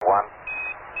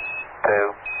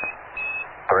two,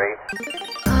 three.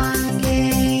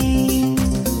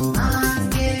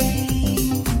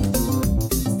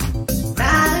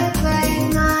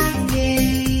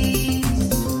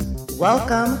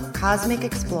 Welcome, Cosmic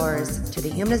Explorers, to the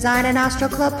Human Design and Astro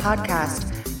Club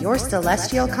podcast, your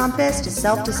celestial compass to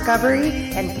self-discovery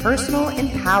and personal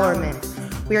empowerment.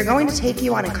 We are going to take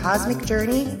you on a cosmic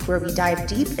journey where we dive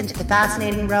deep into the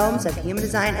fascinating realms of human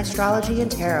design, astrology, and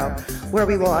tarot, where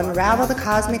we will unravel the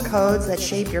cosmic codes that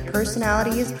shape your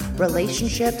personalities,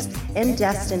 relationships, and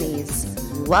destinies.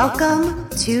 Welcome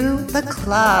to the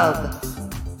club.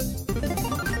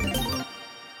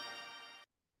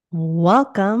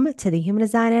 Welcome to the Human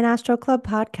Design and Astro Club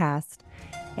podcast.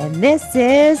 And this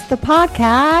is the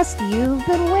podcast you've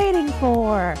been waiting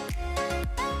for.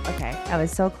 Okay, I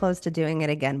was so close to doing it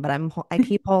again, but I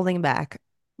keep holding back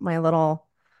my little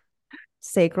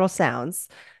sacral sounds.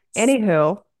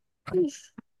 Anywho,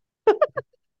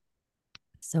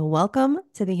 so welcome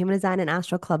to the Human Design and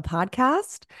Astro Club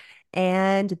podcast.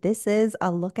 And this is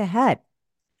a look ahead.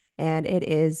 And it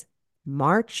is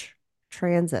March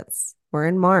transits. We're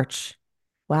in March.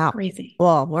 Wow. Crazy.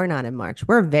 Well, we're not in March.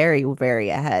 We're very, very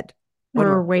ahead.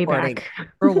 We're way back.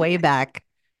 We're way back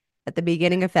at the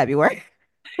beginning of February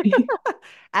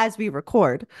as we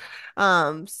record.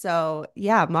 So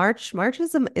yeah, March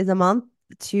is a month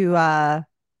to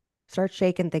start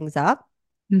shaking things up.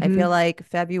 I feel like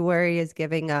February is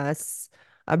giving us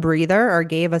a breather, or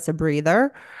gave us a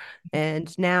breather.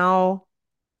 And now,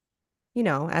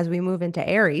 as we move into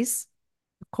Aries,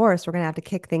 of course, we're going to have to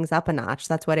kick things up a notch.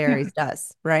 That's what Aries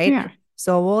does, right? Yeah.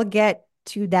 So we'll get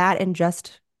to that in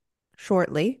just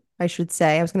shortly, I should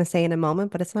say. I was going to say in a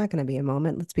moment, but it's not going to be a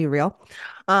moment. Let's be real.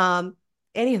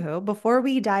 Anywho, before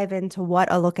we dive into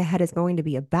what a look ahead is going to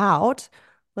be about,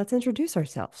 let's introduce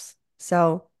ourselves.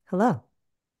 So, hello,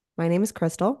 my name is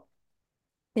Crystal,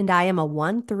 and I am a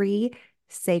 1-3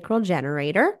 sacral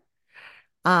generator.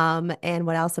 And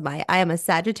what else am I? I am a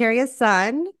Sagittarius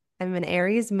sun. I'm an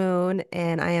Aries moon,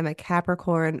 and I am a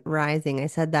Capricorn rising. I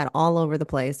said that all over the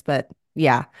place, but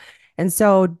yeah. And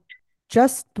so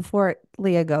just before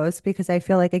Leah goes, because I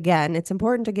feel like, again, it's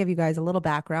important to give you guys a little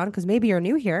background, because maybe you're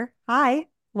new here. Hi,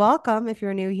 welcome if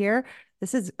you're new here.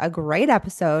 This is a great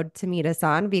episode to meet us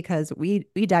on, because we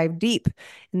dive deep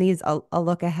in these a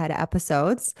look ahead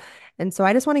episodes. And so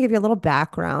I just want to give you a little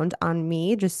background on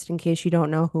me, just in case you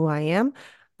don't know who I am.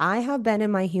 I have been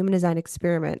in my human design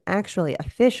experiment, actually,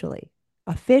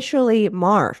 officially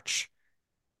March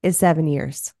is 7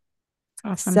 years.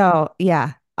 Awesome. So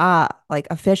yeah, like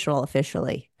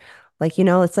officially. Like,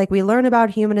 it's like we learn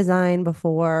about human design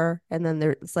before, and then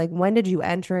it's like, when did you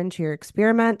enter into your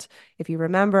experiment? If you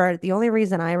remember, the only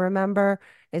reason I remember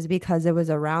is because it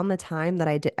was around the time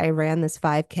that I ran this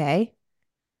 5K.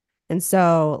 And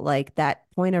so like that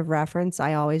point of reference,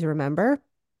 I always remember.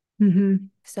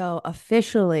 So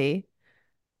officially,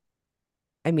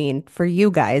 I mean, for you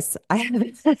guys, I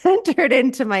have entered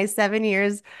into my 7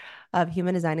 years of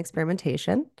human design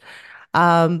experimentation.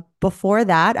 Before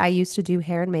that, I used to do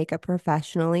hair and makeup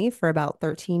professionally for about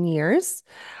 13 years.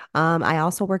 I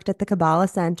also worked at the Kabbalah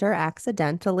Center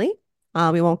accidentally.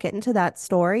 We won't get into that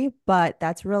story, but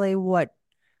that's really what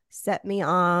set me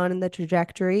on the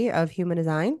trajectory of human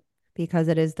design, because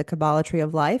it is the Kabbalah tree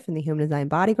of life and the human design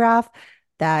body graph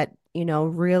that,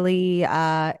 really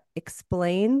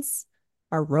explains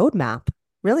our roadmap.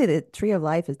 Really, the tree of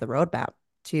life is the roadmap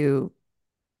to,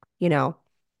 you know,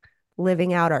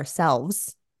 living out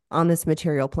ourselves on this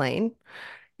material plane.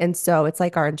 And so it's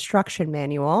like our instruction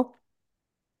manual.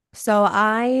 So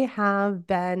I have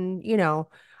been,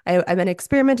 I've been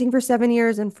experimenting for 7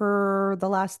 years, and for the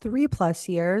last 3+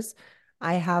 years,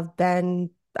 I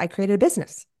created a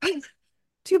business,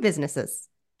 2 businesses,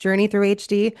 Journey Through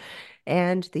HD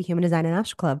and the Human Design and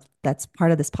Astro Club. That's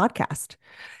part of this podcast.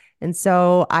 And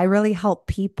so I really help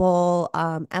people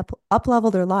up level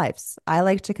their lives. I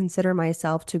like to consider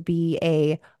myself to be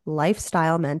a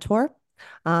lifestyle mentor.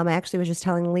 I actually was just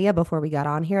telling Leah before we got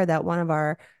on here that one of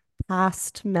our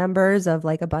past members of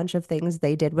like a bunch of things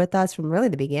they did with us from really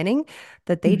the beginning,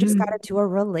 that they just got into a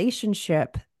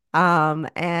relationship.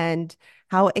 And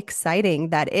how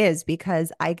exciting that is,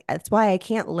 because that's why I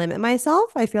can't limit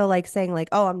myself. I feel like saying like,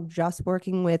 oh, I'm just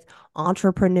working with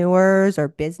entrepreneurs or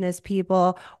business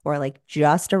people, or like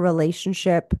just a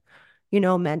relationship,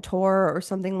 mentor or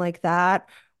something like that,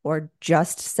 or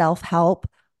just self-help.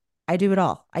 I do it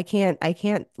all. I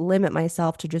can't limit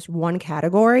myself to just one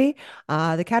category.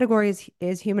 The category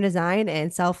is human design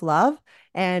and self-love.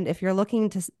 And if you're looking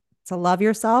to love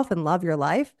yourself and love your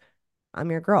life,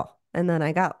 I'm your girl. And then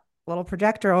I got a little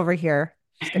projector over here.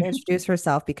 She's going to introduce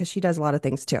herself, because she does a lot of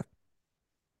things too.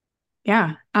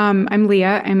 Yeah. I'm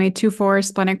Leah. I'm a 2/4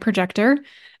 splenic projector,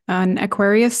 an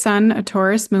Aquarius sun, a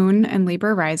Taurus moon, and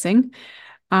Libra rising.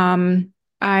 Um,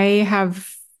 I have,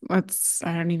 I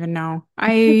don't even know.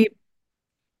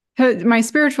 My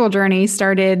spiritual journey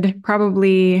started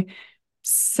probably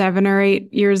 7 or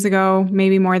 8 years ago,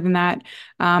 maybe more than that.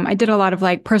 I did a lot of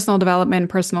like personal development,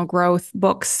 personal growth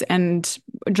books, and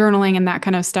journaling and that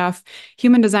kind of stuff.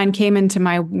 Human design came into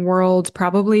my world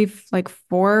probably like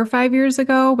 4 or 5 years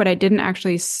ago, but I didn't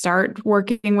actually start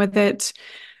working with it.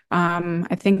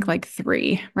 I think like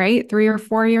three, right? 3 or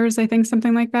 4 years, I think,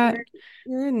 something like that.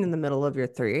 You're you're in the middle of your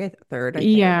third, I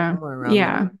think, Yeah. somewhere around there.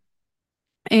 Yeah.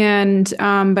 And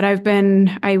but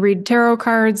I read tarot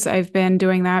cards. I've been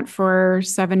doing that for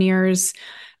 7 years.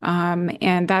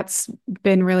 And that's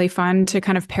been really fun to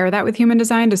kind of pair that with human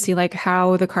design to see like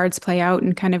how the cards play out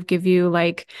and kind of give you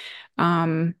like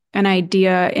an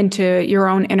idea into your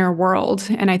own inner world.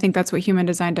 And I think that's what human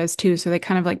design does too. So they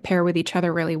kind of like pair with each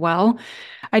other really well.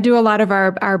 I do a lot of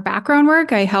our background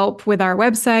work. I help with our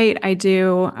website. I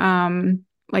do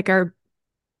like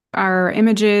our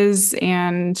images,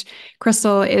 and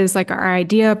Crystal is like our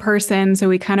idea person. So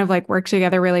we kind of like work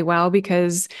together really well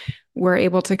because we're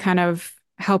able to kind of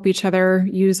help each other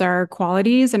use our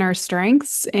qualities and our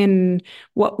strengths in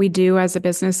what we do as a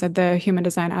business at the Human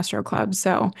Design Astro Club.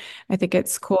 So I think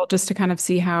it's cool just to kind of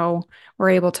see how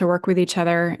we're able to work with each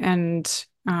other and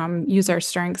use our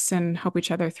strengths and help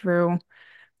each other through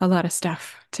a lot of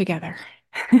stuff together.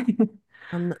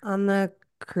 I'm the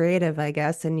creative, I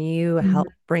guess, and you Mhm. help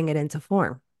bring it into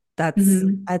form.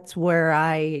 Mhm. That's where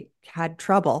I had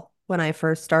trouble when I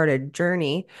first started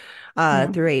Journey Yeah.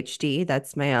 through HD.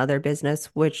 That's my other business,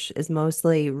 which is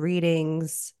mostly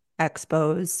readings,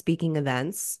 expos, speaking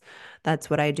events. That's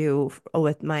what I do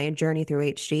with my Journey through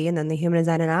HD. And then the Human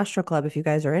Design and Astro Club, if you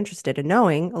guys are interested in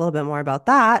knowing a little bit more about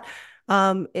that.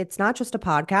 It's not just a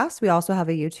podcast. We also have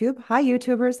a YouTube. Hi,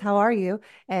 YouTubers. How are you?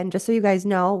 And just so you guys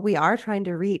know, we are trying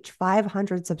to reach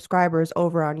 500 subscribers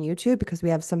over on YouTube because we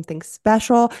have something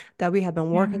special that we have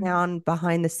been Yeah. working on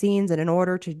behind the scenes. And in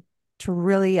order to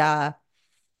really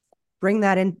bring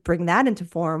that into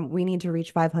form, we need to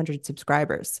reach 500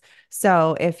 subscribers.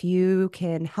 So if you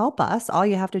can help us, all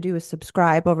you have to do is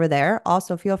subscribe over there.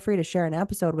 Also, feel free to share an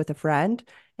episode with a friend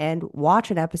and watch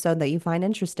an episode that you find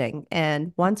interesting.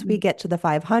 And once we get to the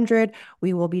 500,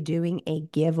 we will be doing a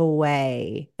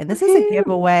giveaway. And this is a Woohoo.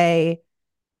 giveaway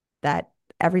that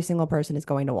every single person is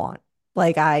going to want.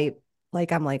 Like I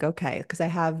I'm like, okay, because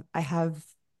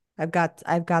I've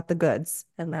got the goods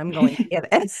and I'm going to give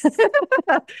it.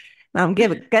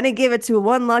 Gonna give it to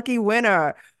one lucky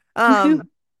winner. Woohoo. Um,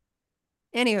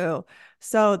 anywho,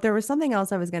 so there was something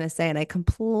else I was gonna say, and I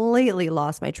completely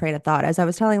lost my train of thought. As I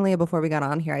was telling Leah before we got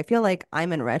on here, I feel like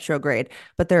I'm in retrograde,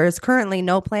 but there is currently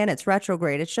no planets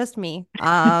retrograde. It's just me.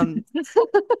 It's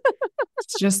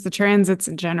just the transits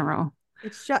in general.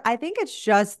 It's just I think it's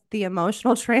just the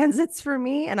emotional transits for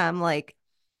me, and I'm like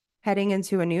heading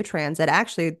into a new transit.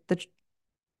 Actually, the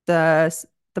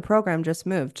the program just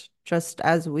moved just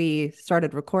as we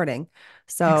started recording.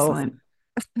 So Excellent.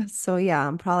 so yeah,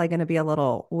 I'm probably going to be a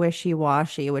little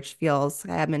wishy-washy, which feels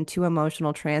I'm in two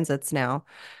emotional transits now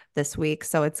this week,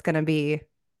 so it's going to be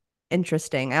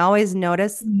interesting. I always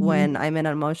notice when Mhm. I'm in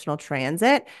an emotional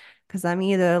transit because I'm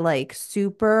either like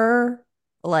super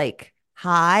like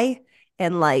high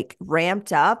and like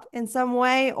ramped up in some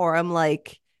way, or I'm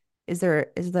like, is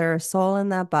there a soul in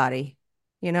that body?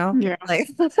 You know? Yeah. Like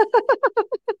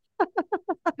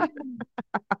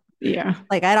Yeah.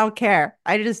 like I don't care.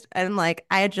 I'm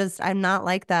not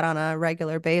like that on a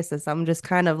regular basis. I'm just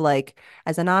kind of like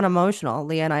as a non-emotional,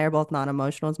 Leah and I are both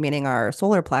non-emotionals, meaning our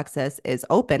solar plexus is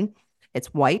open.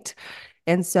 It's white.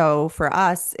 And so for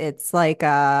us, it's like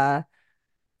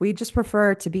we just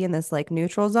prefer to be in this like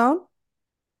neutral zone.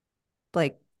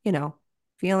 Like,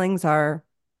 feelings are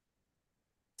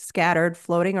scattered,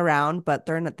 floating around, but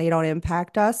they don't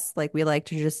impact us. Like we like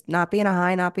to just not be in a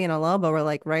high, not be in a low, but we're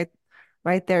like right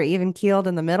there, even keeled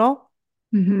in the middle.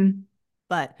 Hmm.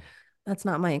 But that's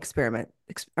not my experiment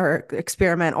or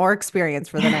experience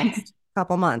for the next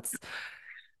couple months.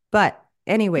 But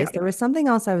Yeah. anyways, there was something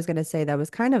else I was going to say that was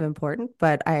kind of important,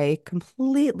 but I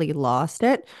completely lost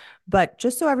it. But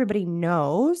just so everybody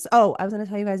knows, oh, I was going to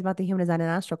tell you guys about the Human Design and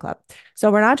Astro Club.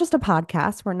 So we're not just a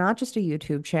podcast, we're not just a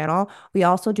YouTube channel. We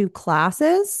also do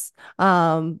classes.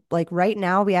 Like right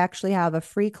now, we actually have a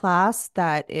free class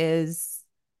that is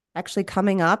actually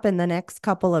coming up in the next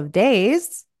couple of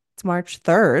days. It's March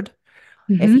 3rd.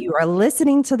 If you Hmm. are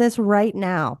listening to this right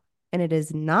now and it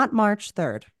is not March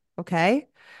 3rd, okay?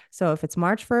 So if it's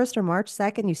March 1st or March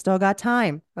 2nd, you still got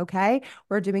time, okay?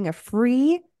 We're doing a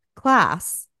free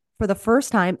class for the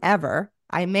first time ever,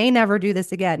 I may never do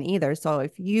this again either. So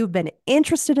if you've been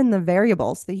interested in the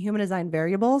variables, the human design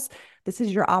variables, this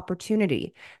is your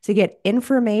opportunity to get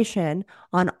information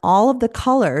on all of the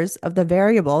colors of the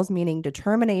variables, meaning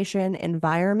determination,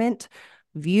 environment,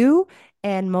 view,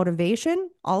 and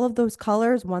motivation. All of those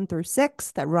colors, 1 through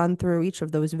 6, that run through each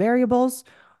of those variables.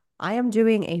 I am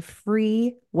doing a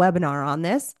free webinar on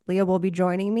this. Leah will be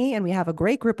joining me, and we have a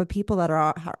great group of people that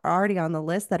are already on the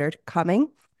list that are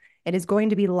coming. It is going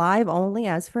to be live only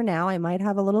as for now. I might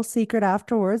have a little secret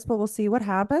afterwards, but we'll see what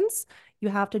happens. You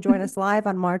have to join us live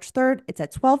on March 3rd. It's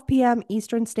at 12 p.m.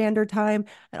 Eastern Standard Time.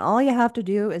 And all you have to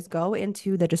do is go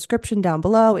into the description down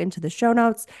below, into the show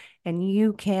notes, and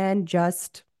you can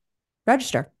just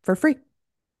register for free.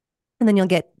 And then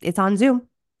it's on Zoom.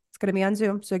 It's going to be on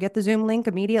Zoom. So get the Zoom link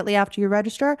immediately after you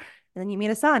register, and then you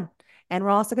meet us on. And we're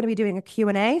also going to be doing a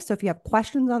Q&A. So if you have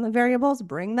questions on the variables,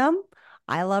 bring them.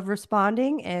 I love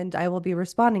responding, and I will be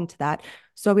responding to that.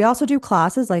 So we also do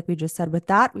classes, like we just said with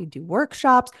that. We do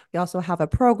workshops. We also have a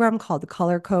program called the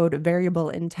Color Code Variable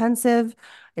Intensive.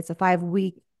 It's a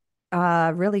 5-week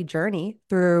really journey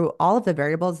through all of the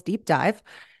variables, deep dive.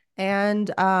 And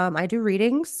I do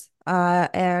readings,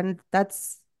 and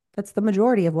that's the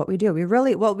majority of what we do.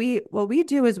 What we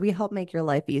do is we help make your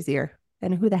life easier.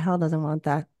 And who the hell doesn't want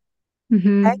that?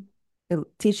 Okay?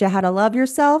 Teach you how to love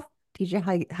yourself, teach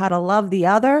you how to love the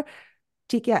other,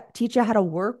 teach you how to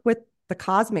work with the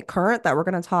cosmic current that we're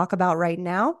going to talk about right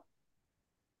now.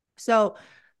 So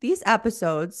these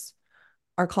episodes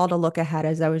are called a look ahead,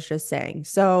 as I was just saying.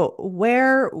 So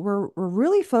where we're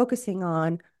really focusing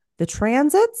on the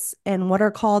transits and what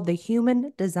are called the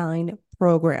human design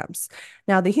programs.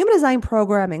 Now, the human design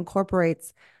program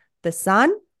incorporates the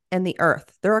sun and the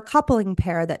earth. They're a coupling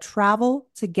pair that travel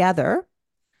together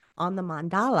on the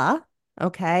mandala.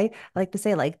 Okay. I like to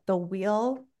say, like, the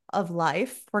wheel of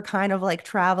life we're kind of like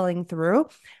traveling through.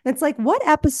 And it's like, what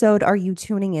episode are you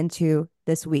tuning into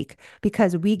this week?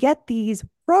 Because we get these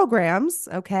programs,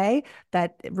 okay,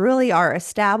 that really are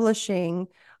establishing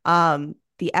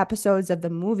the episodes of the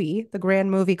movie, the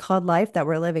grand movie called Life that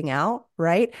we're living out,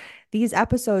 right? These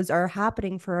episodes are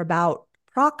happening for about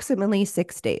approximately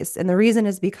 6 days. And the reason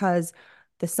is because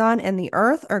the sun and the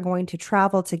earth are going to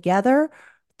travel together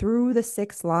through the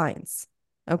 6 lines.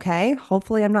 Okay.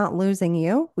 Hopefully I'm not losing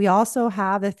you. We also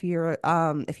have, if you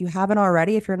haven't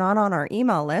already, if you're not on our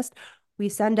email list, we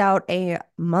send out a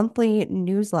monthly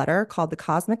newsletter called the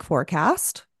Cosmic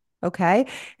Forecast. Okay.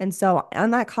 And so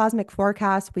on that Cosmic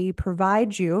Forecast, we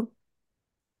provide you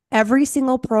every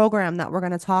single program that we're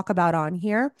going to talk about on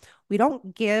here. We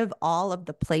don't give all of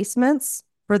the placements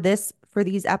for these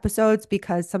episodes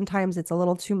because sometimes it's a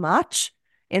little too much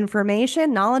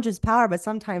information. Knowledge is power, but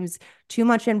sometimes too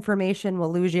much information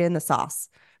will lose you in the sauce.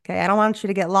 Okay. I don't want you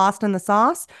to get lost in the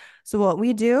sauce. So what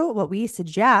we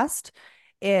suggest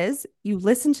is you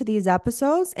listen to these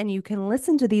episodes, and you can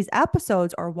listen to these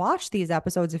episodes or watch these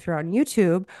episodes if you're on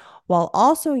YouTube, while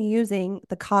also using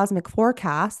the Cosmic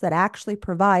Forecast that actually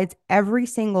provides every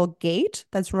single gate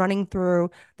that's running through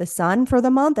the sun for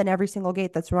the month and every single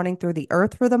gate that's running through the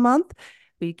earth for the month.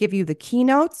 We give you the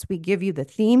keynotes, we give you the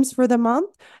themes for the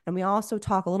month, and we also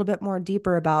talk a little bit more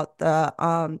deeper about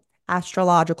the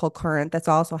astrological current that's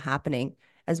also happening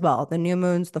as well. The new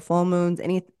moons, the full moons,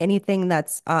 anything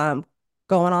that's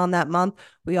going on that month,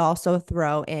 we also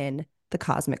throw in the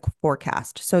Cosmic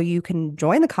Forecast. So you can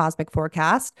join the Cosmic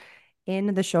Forecast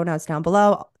in the show notes down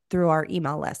below through our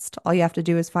email list. All you have to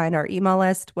do is find our email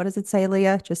list. What does it say,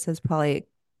 Leah? Just says probably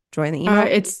join the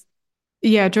email.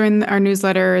 Join our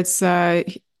newsletter. It's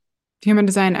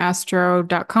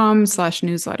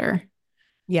humandesignastro.com/newsletter.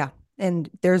 Yeah. And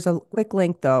there's a quick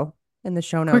link though in the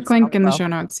show notes. Quick link in the show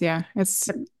notes. Yeah. It's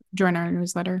join our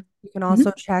newsletter. You can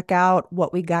also check out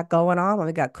what we got going on, what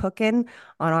we got cooking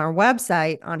on our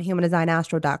website on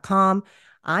humandesignastro.com.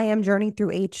 I am Journey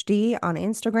Through HD on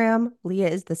Instagram. Leah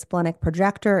is the Splenic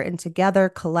Projector, and together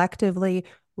collectively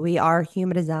we are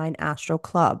Human Design Astro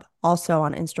Club. Also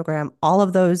on Instagram, all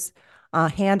of those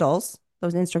handles,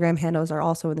 those Instagram handles, are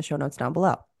also in the show notes down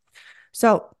below.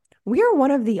 So we are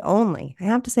one of the only, I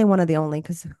have to say one of the only,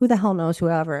 because who the hell knows who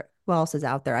else is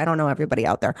out there. I don't know everybody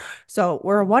out there. So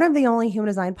we're one of the only human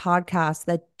design podcasts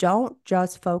that don't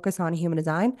just focus on human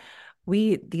design.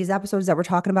 These episodes that we're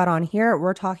talking about on here,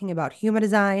 we're talking about human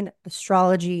design,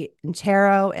 astrology, and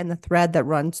tarot, and the thread that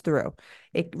runs through.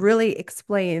 It really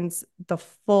explains the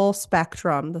full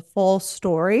spectrum, the full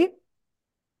story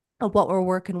of what we're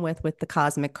working with the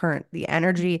cosmic current, the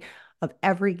energy of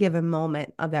every given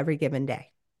moment of every given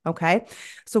day. Okay.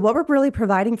 So what we're really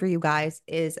providing for you guys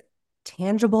is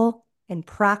tangible and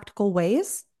practical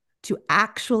ways to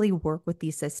actually work with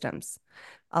these systems.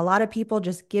 A lot of people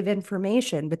just give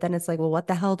information, but then it's like, well, what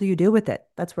the hell do you do with it?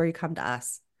 That's where you come to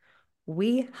us.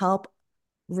 We help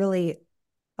really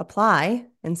apply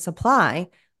and supply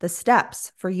the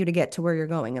steps for you to get to where you're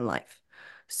going in life.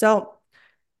 So,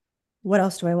 what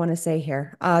else do I want to say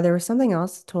here? There was something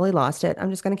else, totally lost it. I'm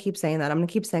just going to keep saying that. I'm going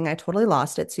to keep saying I totally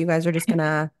lost it. So, you guys are just going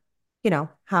to,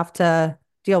 have to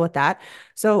deal with that.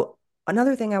 So,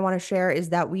 another thing I want to share is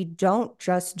that we don't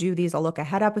just do these a look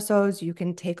ahead episodes. You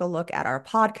can take a look at our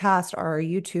podcast or our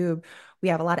YouTube. We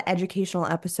have a lot of educational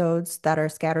episodes that are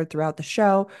scattered throughout the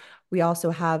show.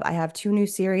 I have two new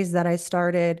series that I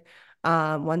started.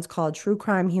 One's called True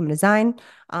Crime Human Design.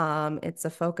 It's a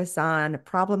focus on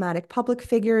problematic public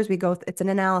figures. It's an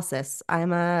analysis.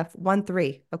 I'm a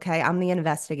 1-3. Okay. I'm the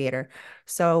investigator.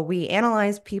 So we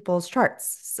analyze people's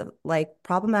charts, so like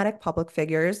problematic public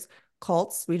figures,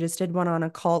 cults. We just did one on a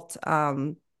cult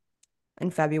in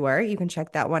February. You can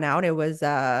check that one out. It was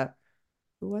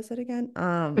who was it again?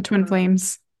 The Twin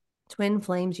Flames. Twin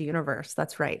Flames Universe.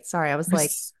 That's right. Sorry, I was like,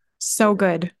 Was so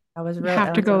good. that was You really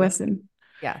have to go listen.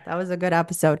 yeah, that was a good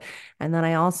episode. And then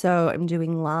I also am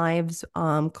doing lives,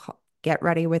 Get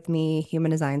Ready With Me,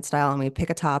 Human Design Style, and we pick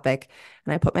a topic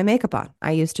and I put my makeup on.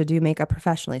 I used to do makeup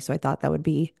professionally, so I thought that would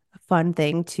be a fun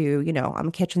thing to, I'm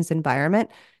a kitchen's environment,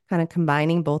 kind of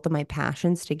combining both of my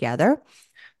passions together.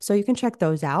 So you can check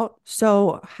those out.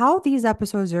 So how these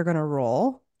episodes are going to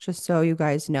roll, just so you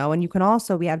guys know. And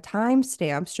we have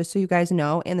timestamps just so you guys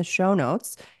know in the show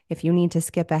notes if you need to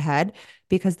skip ahead,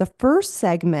 because the first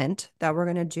segment that we're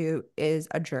going to do is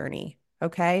a journey.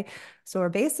 Okay. So we're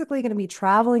basically going to be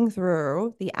traveling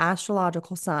through the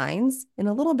astrological signs in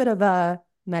a little bit of a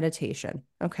meditation.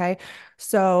 Okay.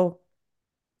 So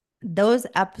those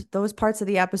parts of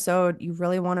the episode, you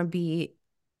really want to be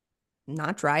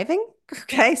not driving,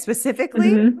 okay,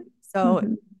 specifically. Mhm. So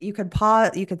Mhm. you could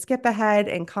pause, you could skip ahead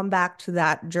and come back to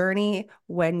that journey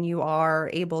when you are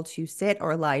able to sit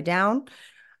or lie down.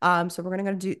 So we're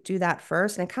gonna do that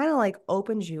first, and it kind of like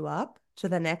opens you up to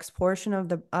the next portion of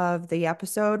the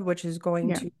episode, which is going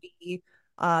Yeah. to be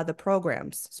the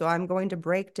programs. So I'm going to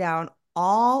break down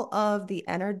all of the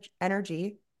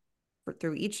energy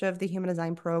through each of the human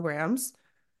design programs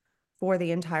for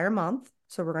the entire month.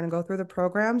 So we're going to go through the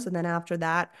programs. And then after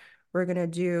that, we're going to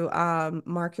do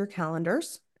mark your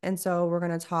calendars. And so we're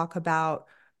going to talk about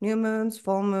new moons,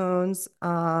 full moons,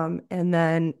 and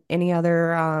then any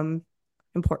other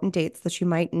important dates that you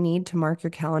might need to mark your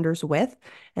calendars with.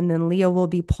 And then Leah will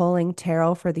be pulling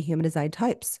tarot for the human design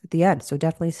types at the end. So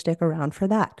definitely stick around for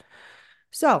that.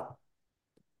 So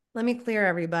let me clear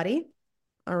everybody.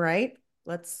 All right.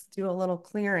 Let's do a little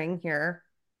clearing here.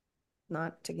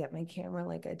 Not to get my camera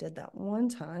like I did that one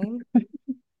time.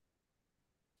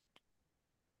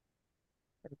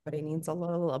 Everybody needs a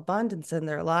little abundance in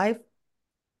their life.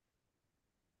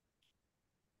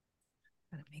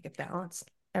 Gotta make it balanced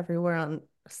everywhere on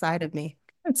the side of me.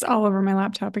 It's all over my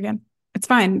laptop again. It's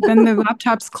fine. Then the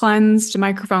laptop's cleansed,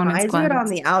 microphone is I do it on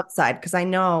cleansed. the outside because I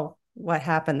know what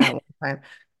happened that one time.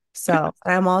 So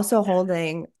I'm also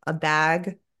holding a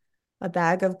bag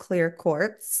of clear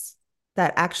quartz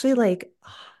that actually like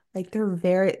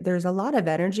there's a lot of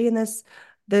energy in this.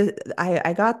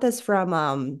 I got this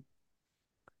from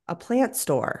a plant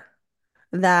store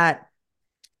that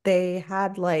they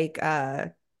had like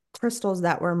crystals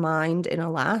that were mined in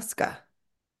Alaska.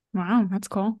 Wow, that's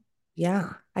cool.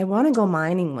 Yeah, I want to go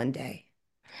mining one day.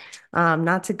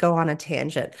 Not to go on a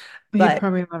tangent, You'd but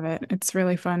probably love it. It's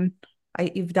really fun.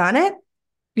 you've done it?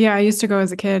 Yeah, I used to go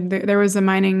as a kid. There was a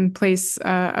mining place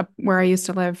up where I used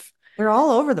to live. They're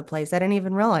all over the place. I didn't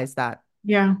even realize that.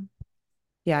 Yeah,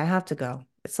 Yeah, I have to go.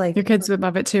 It's your like, kids would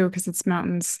love it too because it's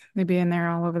mountains. They'd be in there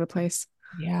all over the place.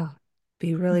 yeah,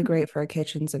 be really great for a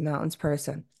kitchens and mountains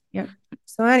person. Yep.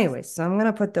 So anyways, so I'm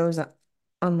gonna put those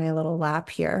on my little lap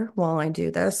here while I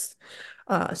do this.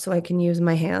 So I can use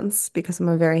my hands because I'm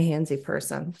a very handsy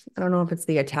person. I don't know if it's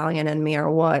the Italian in me or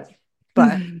what,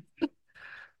 but I'm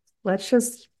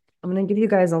going to give you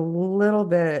guys a little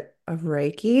bit of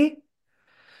Reiki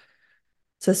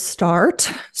to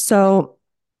start. So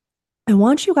I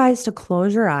want you guys to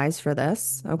close your eyes for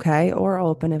this, okay? Or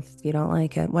open if you don't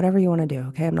like it, whatever you want to do,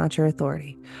 okay? I'm not your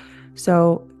authority.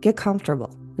 So get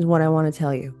comfortable is what I want to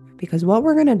tell you, because what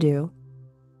we're going to do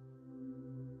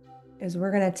is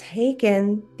we're going to take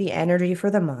in the energy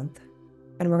for the month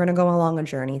and we're going to go along a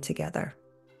journey together,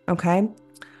 okay?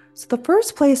 So the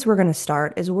first place we're going to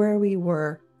start is where we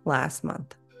were last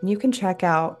month. You can check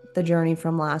out the journey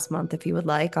from last month if you would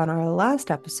like on our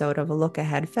last episode of A Look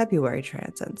Ahead February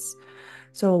Transits.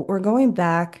 So we're going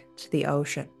back to the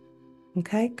ocean,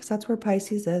 okay? Because that's where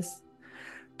Pisces is.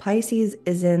 Pisces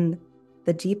is in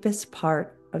the deepest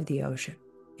part of the ocean.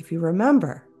 If you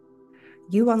remember,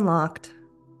 you unlocked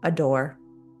a door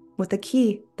with a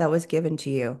key that was given to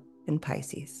you in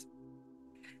Pisces.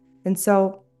 And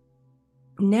so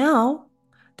now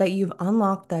that you've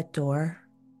unlocked that door,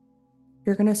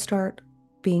 you're going to start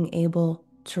being able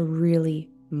to really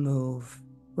move,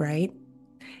 right?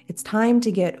 It's time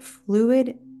to get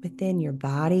fluid within your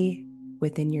body,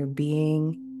 within your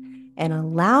being, and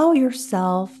allow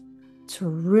yourself to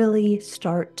really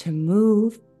start to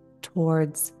move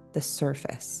towards the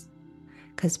surface.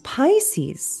 Because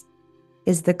Pisces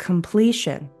is the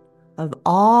completion of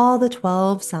all the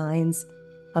 12 signs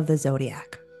of the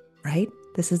zodiac, right?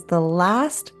 This is the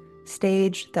last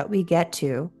stage that we get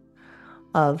to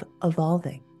of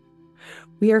evolving.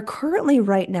 We are currently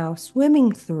right now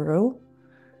swimming through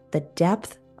the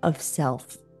depth of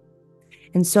self.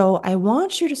 And so I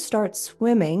want you to start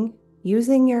swimming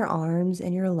using your arms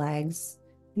and your legs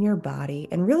and your body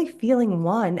and really feeling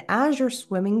one as you're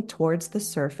swimming towards the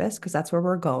surface, because that's where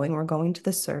we're going. We're going to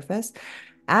the surface.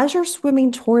 As you're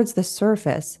swimming towards the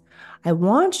surface, I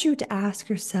want you to ask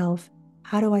yourself,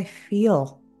 how do I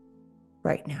feel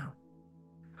right now?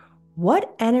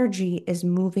 What energy is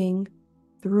moving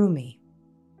through me?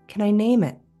 Can I name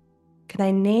it? Can I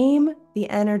name the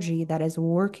energy that is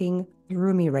working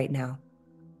through me right now?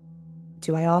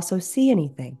 Do I also see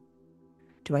anything?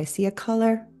 Do I see a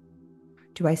color?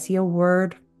 Do I see a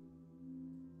word?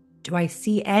 Do I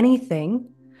see anything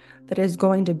that is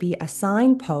going to be a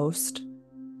signpost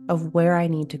of where I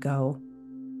need to go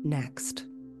next?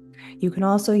 You can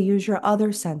also use your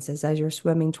other senses as you're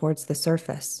swimming towards the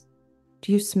surface.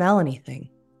 Do you smell anything?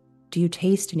 Do you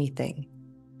taste anything?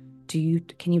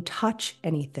 Can you touch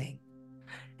anything?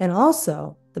 And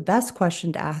also, the best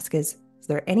question to ask is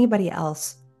there anybody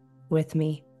else with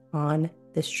me on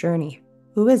this journey?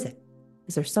 Who is it?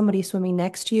 Is there somebody swimming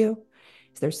next to you?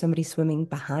 Is there somebody swimming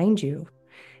behind you?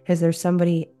 Is there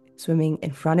somebody swimming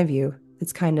in front of you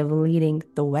that's kind of leading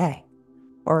the way?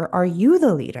 Or are you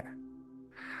the leader?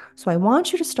 So I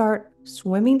want you to start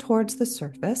swimming towards the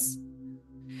surface.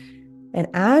 And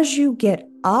as you get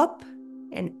up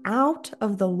and out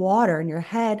of the water and your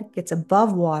head gets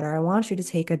above water, I want you to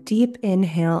take a deep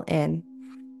inhale in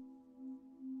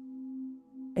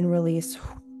and release.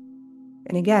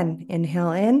 And again,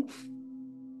 inhale in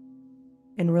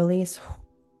and release.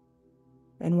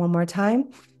 And one more time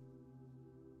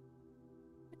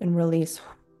and release.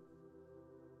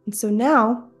 And so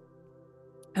now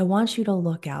I want you to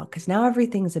look out, because now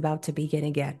everything's about to begin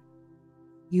again.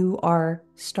 You are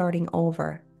starting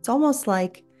over. It's almost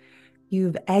like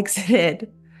you've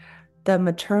exited the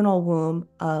maternal womb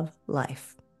of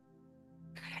life.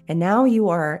 And now you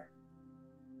are,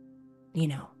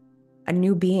 a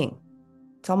new being.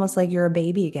 It's almost like you're a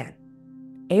baby again.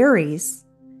 Aries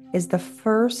is the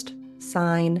first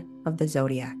sign of the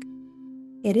zodiac.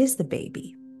 It is the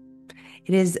baby.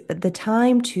 It is the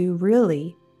time to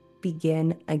really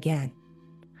begin again.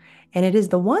 And it is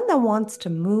the one that wants to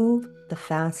move the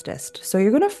fastest. So you're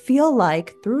going to feel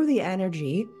like through the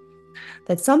energy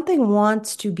that something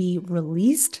wants to be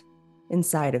released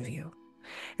inside of you.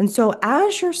 And so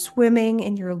as you're swimming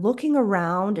and you're looking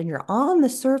around and you're on the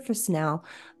surface now,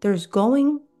 there's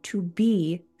going to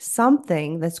be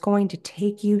something that's going to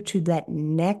take you to that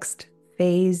next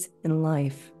phase in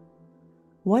life.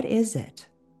 What is it?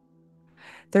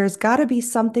 There's got to be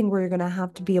something where you're going to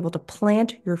have to be able to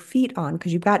plant your feet on,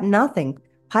 because you've got nothing.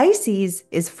 Pisces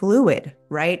is fluid,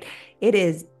 right? It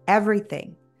is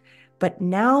everything. But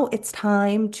now it's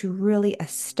time to really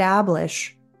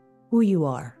establish who you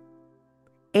are.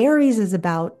 Aries is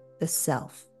about the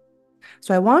self.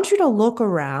 So I want you to look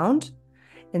around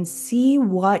and see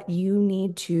what you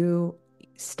need to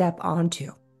step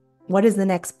onto. What is the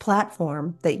next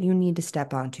platform that you need to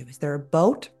step onto? Is there a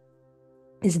boat?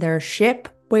 Is there a ship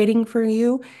waiting for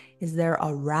you? Is there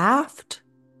a raft?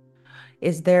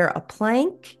 Is there a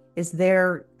plank? Is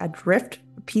there a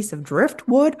piece of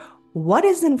driftwood? What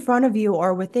is in front of you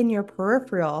or within your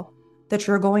peripheral that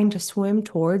you're going to swim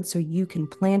towards so you can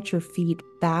plant your feet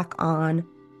back on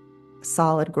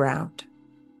solid ground,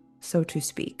 so to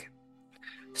speak?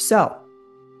 So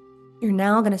you're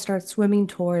now going to start swimming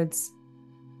towards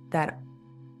that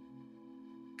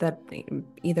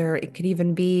either it could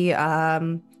even be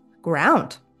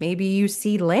ground. Maybe you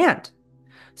see land.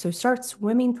 So start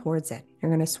swimming towards it.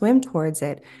 You're going to swim towards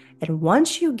it. And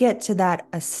once you get to that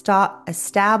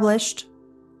established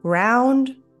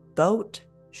ground, boat,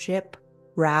 ship,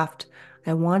 raft,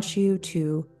 I want you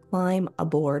to climb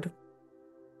aboard.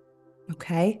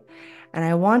 Okay? And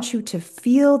I want you to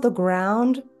feel the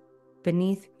ground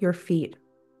beneath your feet.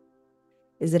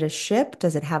 Is it a ship?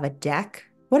 Does it have a deck?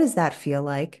 What does that feel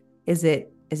like? Is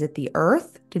it the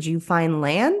earth? Did you find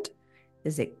land?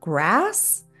 Is it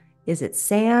grass? Is it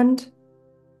sand?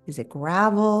 Is it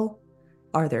gravel?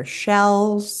 Are there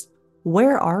shells?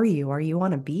 Where are you? Are you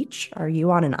on a beach? Are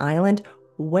you on an island?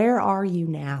 Where are you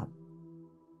now?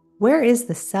 Where is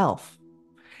the self?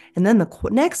 And then the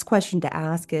next question to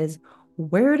ask is,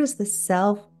 where does the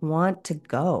self want to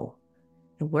go?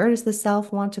 And where does the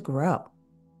self want to grow?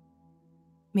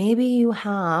 Maybe you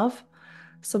have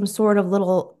some sort of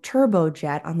little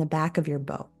turbojet on the back of your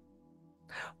boat.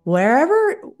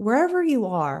 Wherever you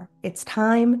are, it's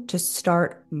time to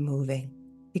start moving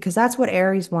because that's what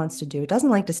Aries wants to do. It doesn't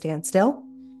like to stand still.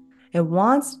 It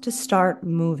wants to start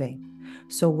moving.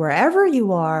 So wherever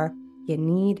you are, you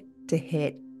need to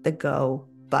hit the go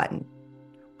button.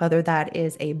 Whether that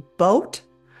is a boat,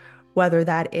 whether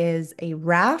that is a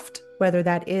raft, whether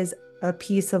that is a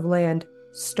piece of land,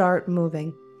 start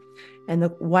moving.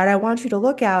 And what I want you to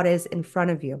look out is in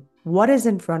front of you. What is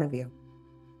in front of you?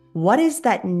 What is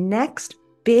that next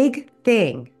big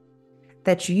thing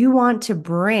that you want to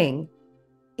bring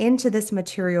into this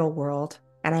material world?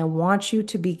 And I want you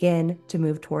to begin to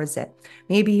move towards it.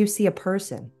 Maybe you see a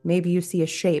person, maybe you see a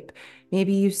shape,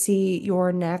 maybe you see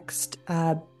your next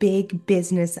big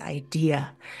business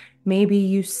idea. Maybe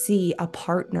you see a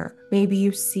partner. Maybe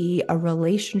you see a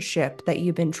relationship that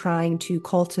you've been trying to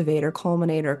cultivate or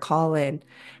culminate or call in.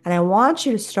 And I want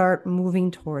you to start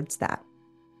moving towards that.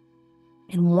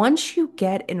 And once you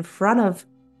get in front of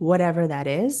whatever that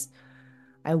is,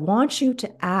 I want you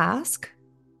to ask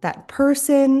that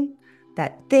person,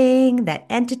 that thing, that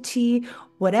entity,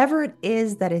 whatever it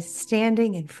is that is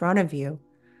standing in front of you,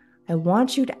 I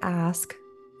want you to ask,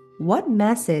 what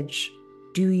message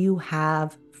do you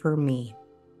have for me?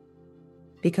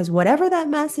 Because whatever that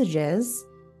message is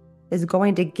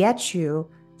going to get you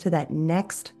to that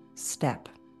next step.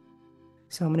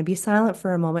 So I'm going to be silent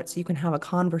for a moment so you can have a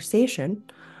conversation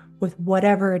with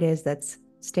whatever it is that's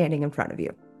standing in front of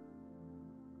you.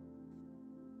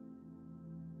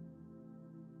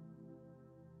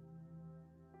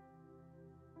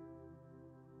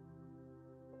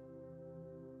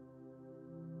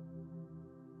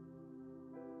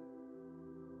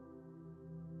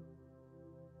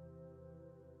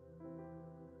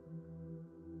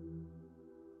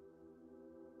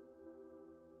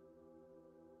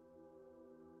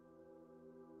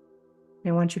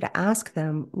 I want you to ask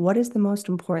them, what is the most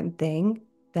important thing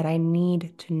that I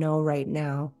need to know right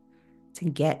now to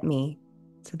get me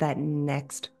to that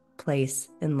next place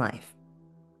in life?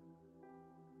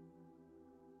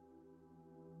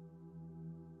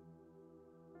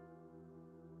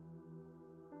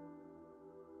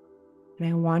 And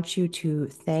I want you to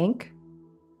thank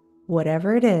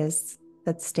whatever it is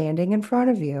that's standing in front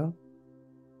of you.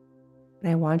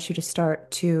 And I want you to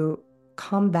start to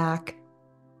come back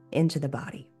into the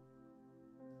body.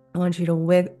 I want you to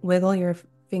wiggle your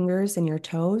fingers and your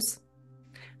toes.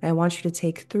 And I want you to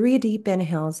take 3 deep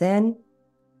inhales in,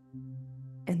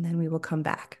 and then we will come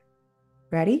back.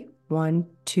 Ready? 1,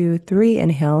 2, 3.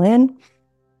 Inhale in.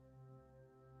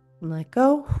 And let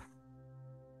go.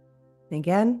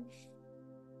 Again.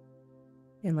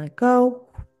 And let go.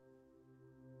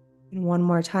 And one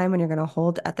more time, and you're going to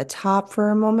hold at the top for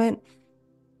a moment.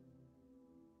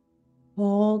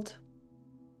 Hold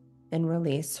and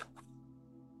release.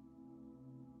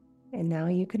 And now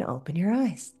you can open your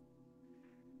eyes.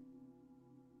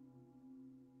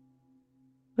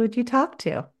 Who'd you talk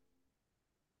to?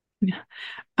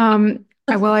 Well,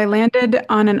 I landed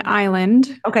on an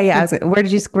island. Okay, yeah. Where'd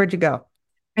you go?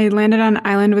 I landed on an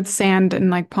island with sand and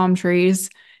like palm trees.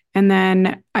 And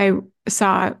then I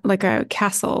saw like a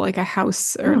castle, like a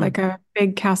house or like a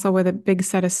big castle with a big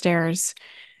set of stairs,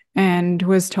 and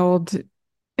was told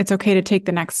it's okay to take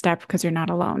the next step because you're not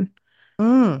alone.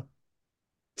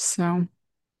 So I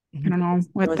don't know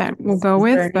what that will go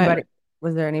with, but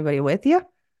was there anybody with you?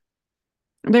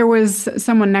 there was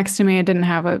someone next to me.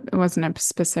 It wasn't a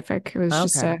specific. It was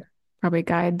just probably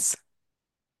guides.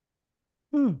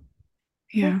 Yeah.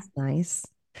 That's nice.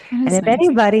 And if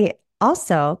anybody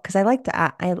also, because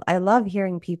I love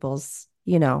hearing people's,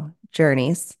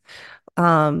 journeys.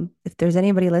 If there's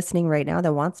anybody listening right now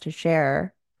that wants to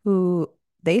share who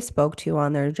they spoke to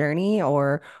on their journey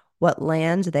or what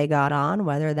land they got on,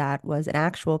 whether that was an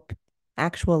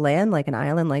actual land, like an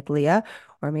island like Leah,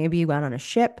 or maybe you got on a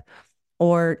ship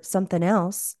or something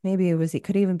else. Maybe it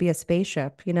could even be a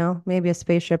spaceship, maybe a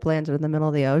spaceship landed in the middle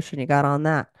of the ocean. You got on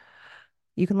that.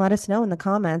 You can let us know in the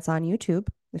comments on YouTube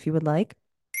if you would like.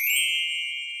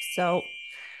 So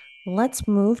let's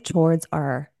move towards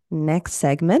our next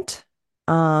segment,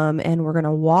 And we're going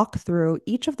to walk through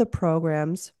each of the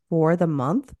programs for the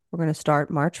month. We're going to start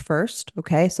March 1st.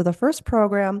 Okay. So the first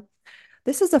program,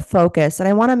 this is a focus. And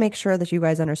I want to make sure that you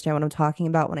guys understand what I'm talking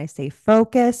about when I say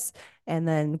focus and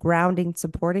then grounding,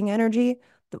 supporting energy.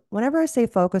 Whenever I say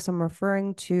focus, I'm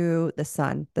referring to the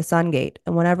sun gate.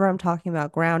 And whenever I'm talking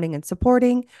about grounding and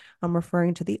supporting, I'm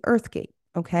referring to the earth gate.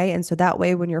 Okay. And so that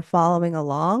way, when you're following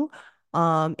along,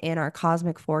 in our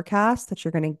cosmic forecast that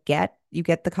you're going to you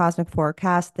get the cosmic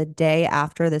forecast the day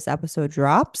after this episode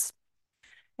drops.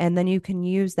 And then you can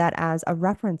use that as a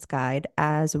reference guide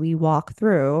as we walk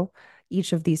through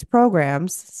each of these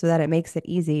programs so that it makes it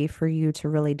easy for you to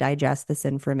really digest this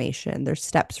information. There's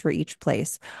steps for each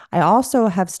place. I also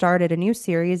have started a new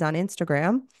series on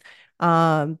Instagram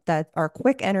that are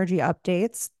quick energy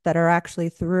updates that are actually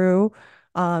through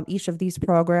each of these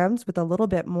programs with a little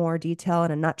bit more detail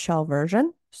in a nutshell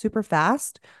version, super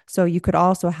fast. So you could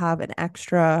also have an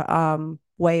extra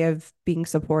way of being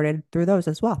supported through those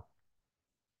as well.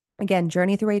 Again,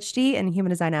 Journey Through HD and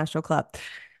Human Design Astro Club.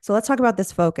 So let's talk about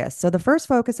this focus. So the first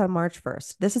focus on March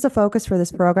 1st, this is a focus for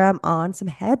this program on some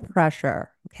head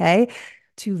pressure, okay?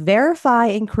 To verify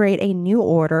and create a new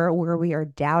order where we are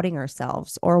doubting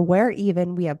ourselves or where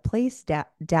even we have placed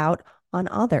doubt on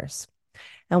others.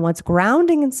 And what's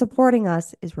grounding and supporting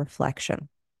us is reflection.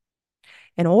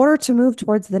 In order to move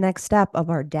towards the next step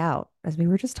of our doubt, as we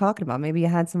were just talking about, maybe you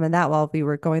had some of that while we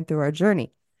were going through our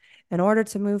journey. In order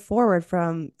to move forward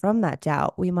from that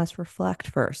doubt, we must reflect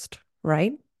first,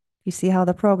 right? You see how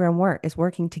the program is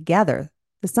working together.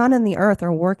 The sun and the earth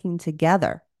are working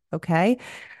together, okay?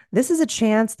 This is a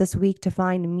chance this week to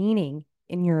find meaning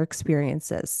in your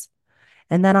experiences.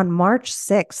 And then on March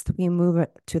 6th, we move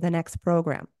to the next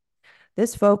program.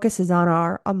 This focus is on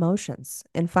our emotions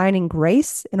and finding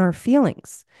grace in our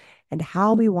feelings and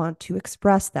how we want to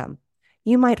express them.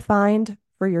 You might find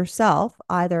for yourself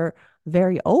either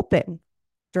very open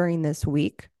during this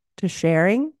week to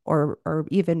sharing or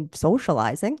even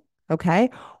socializing, okay?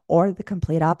 Or the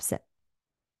complete opposite.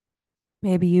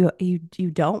 Maybe you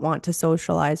don't want to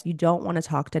socialize, you don't want to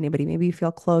talk to anybody, maybe you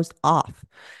feel closed off.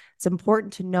 It's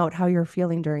important to note how you're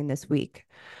feeling during this week.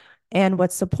 And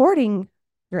what's supporting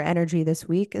your energy this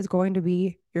week is going to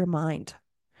be your mind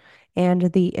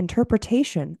and the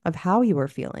interpretation of how you are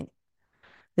feeling.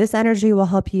 This energy will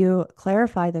help you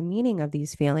clarify the meaning of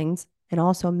these feelings and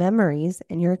also memories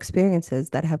and your experiences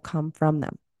that have come from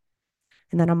them.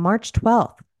 And then on March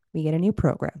 12th, we get a new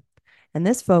program. And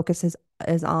this focus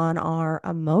is on our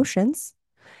emotions.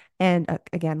 And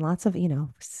again, lots of,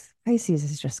 Pisces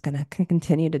is just going to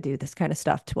continue to do this kind of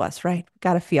stuff to us, right?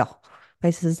 Got to feel.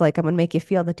 Pisces is like, I'm going to make you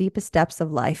feel the deepest depths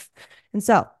of life. And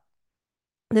so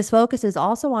this focus is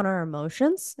also on our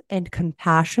emotions and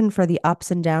compassion for the ups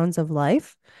and downs of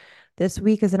life. This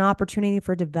week is an opportunity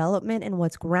for development, and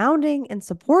what's grounding and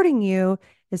supporting you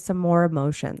is some more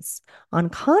emotions on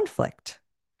conflict.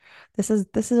 This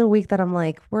is a week that I'm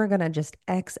like, we're gonna just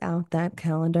X out that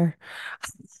calendar.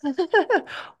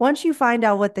 Once you find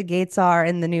out what the gates are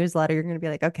in the newsletter, you're gonna be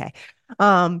like, okay.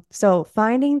 So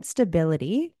finding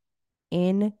stability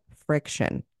in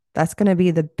friction. That's going to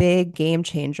be the big game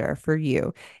changer for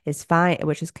you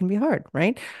which can be hard,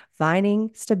 right?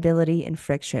 Finding stability in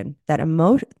friction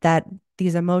that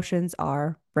these emotions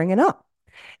are bringing up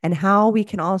and how we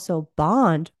can also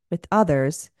bond with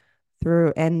others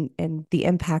through and the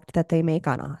impact that they make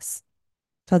on us.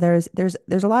 So there's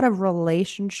a lot of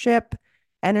relationship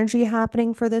energy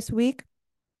happening for this week.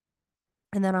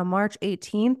 And then on March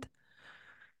 18th,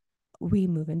 we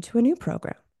move into a new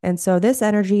program. And so this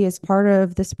energy is part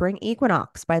of the spring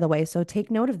equinox, by the way. So take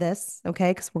note of this,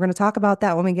 okay? Because we're going to talk about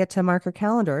that when we get to marker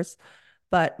calendars.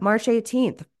 But March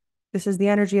 18th, this is the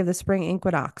energy of the spring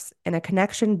equinox and a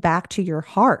connection back to your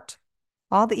heart.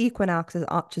 All the equinoxes,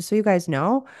 just so you guys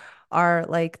know, are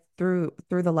like through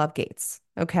the love gates,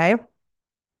 okay?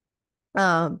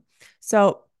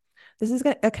 So this is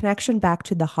a connection back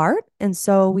to the heart. And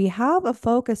so we have a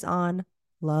focus on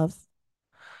love,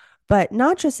 but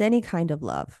not just any kind of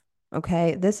love.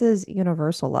 Okay. This is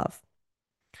universal love.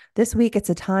 This week, it's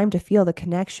a time to feel the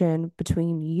connection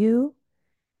between you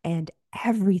and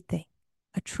everything,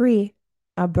 a tree,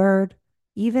 a bird,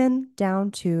 even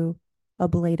down to a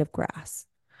blade of grass.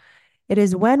 It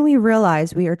is when we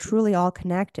realize we are truly all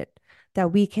connected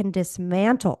that we can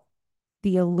dismantle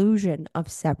the illusion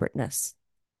of separateness.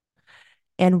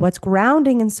 And what's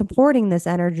grounding and supporting this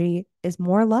energy is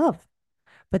more love.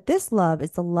 But this love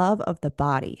is the love of the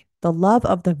body, the love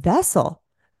of the vessel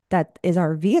that is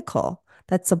our vehicle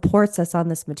that supports us on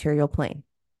this material plane.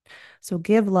 So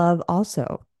give love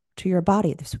also to your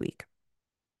body this week.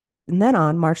 And then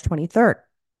on March 23rd,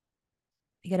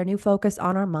 We get a new focus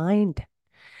on our mind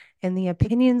and the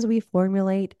opinions we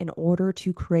formulate in order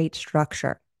to create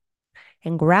structure.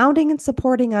 And grounding and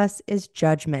supporting us is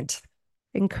judgment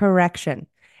and correction.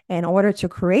 In order to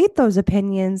create those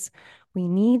opinions, we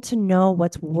need to know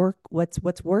what's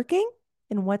working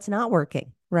and what's not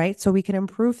working, right? So we can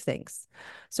improve things.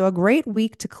 So a great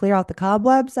week to clear out the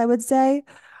cobwebs, I would say,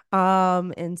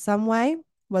 in some way,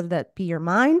 whether that be your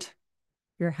mind,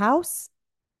 your house,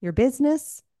 your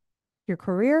business, your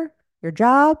career, your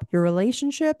job, your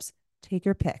relationships, take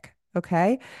your pick.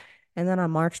 Okay. And then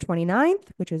on March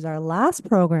 29th, which is our last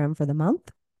program for the month,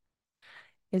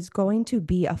 is going to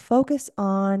be a focus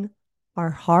on our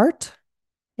heart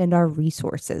and our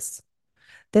resources.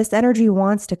 This energy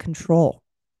wants to control.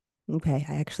 Okay,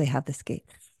 I actually have this gate.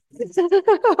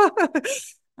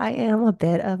 I am a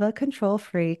bit of a control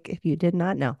freak, if you did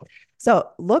not know. So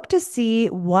look to see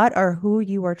what or who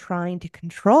you are trying to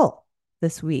control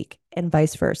this week and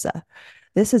vice versa.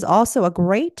 This is also a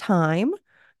great time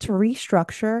to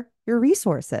restructure your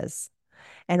resources.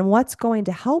 And what's going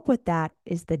to help with that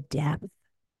is the depth.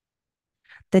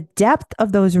 The depth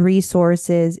of those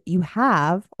resources you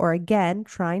have, or again,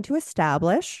 trying to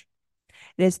establish.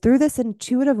 It is through this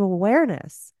intuitive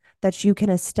awareness that you can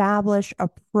establish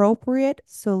appropriate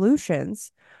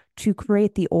solutions to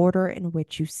create the order in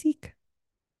which you seek.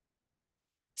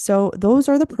 So, those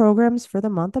are the programs for the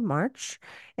month of March.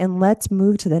 And let's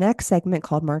move to the next segment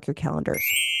called Mark Your Calendars.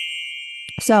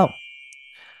 So,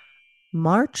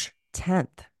 March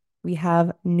 10th, we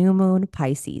have New Moon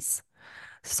Pisces.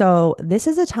 So, this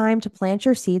is a time to plant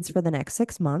your seeds for the next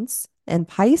 6 months. And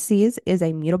Pisces is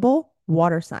a mutable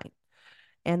water sign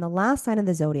and the last sign of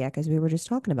the zodiac, as we were just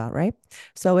talking about, right?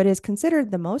 So, it is considered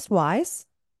the most wise,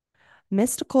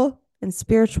 mystical, and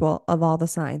spiritual of all the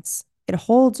signs. It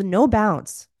holds no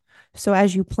bounds. So,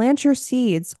 as you plant your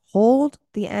seeds, hold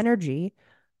the energy,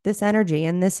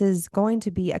 and this is going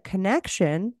to be a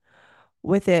connection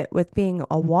with it, with being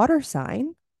a water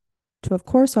sign to, of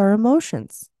course, our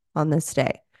emotions on this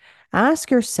day.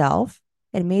 Ask yourself,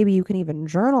 and maybe you can even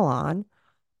journal on,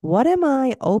 what am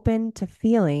I open to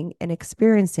feeling and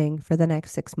experiencing for the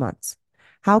next 6 months?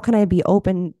 How can I be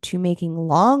open to making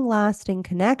long lasting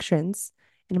connections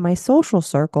in my social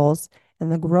circles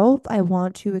and the growth I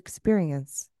want to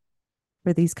experience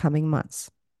for these coming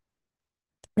months?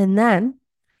 And then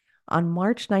on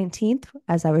March 19th,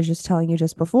 as I was just telling you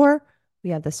just before,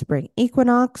 we have the spring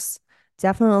equinox.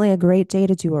 Definitely a great day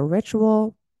to do a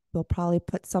ritual. We'll probably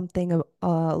put something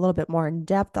a little bit more in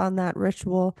depth on that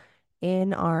ritual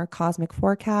in our cosmic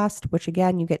forecast, which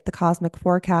again, you get the cosmic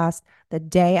forecast the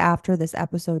day after this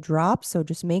episode drops. So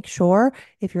just make sure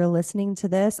if you're listening to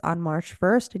this on March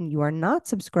 1st and you are not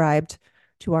subscribed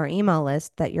to our email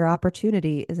list, that your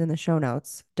opportunity is in the show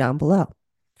notes down below.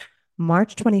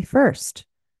 March 21st,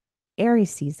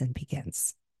 Aries season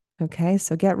begins. Okay,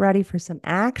 so get ready for some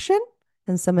action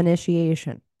and some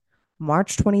initiation.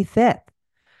 March 25th,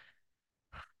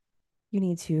 you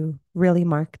need to really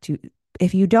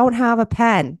if you don't have a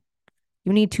pen,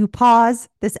 you need to pause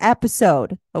this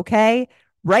episode, okay?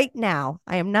 Right now.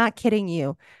 I am not kidding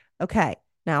you. Okay,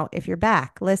 now if you're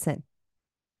back, listen.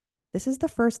 This is the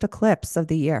first eclipse of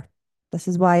the year. This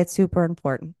is why it's super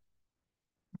important.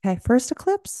 Okay, first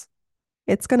eclipse.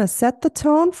 It's going to set the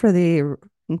tone for the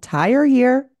entire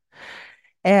year.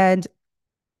 And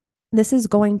this is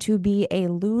going to be a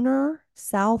lunar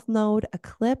south node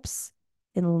eclipse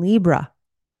in Libra,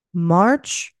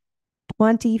 March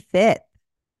 25th.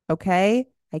 Okay.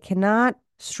 I cannot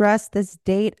stress this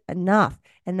date enough.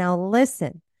 And now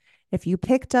listen, if you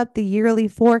picked up the yearly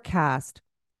forecast,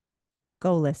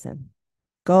 go listen.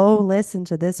 Go listen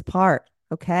to this part.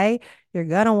 Okay. You're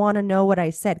going to want to know what I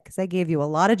said because I gave you a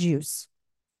lot of juice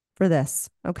for this.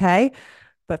 Okay.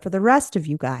 But for the rest of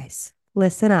you guys,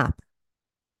 listen up.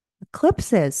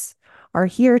 Eclipses are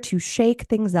here to shake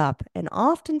things up and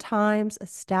oftentimes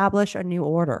establish a new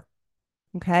order.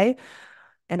 Okay.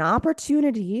 There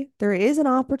is an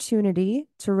opportunity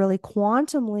to really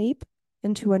quantum leap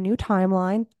into a new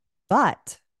timeline,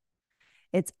 but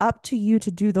it's up to you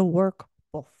to do the work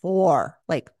before,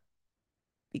 like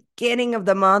beginning of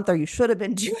the month, or you should have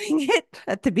been doing it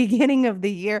at the beginning of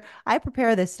the year. I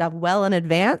prepare this stuff well in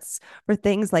advance for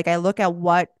things like I look at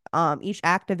what each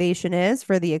activation is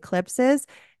for the eclipses,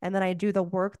 and then I do the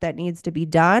work that needs to be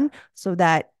done so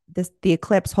that the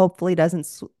eclipse hopefully doesn't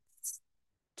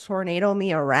tornado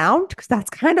me around, because that's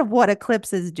kind of what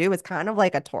eclipses do. It's kind of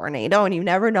like a tornado and you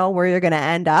never know where you're going to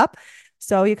end up.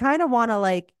 So you kind of want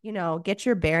to get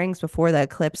your bearings before the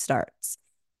eclipse starts.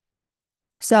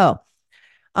 So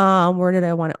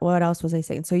What else was I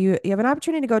saying? So you have an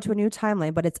opportunity to go to a new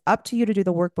timeline, but it's up to you to do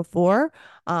the work before,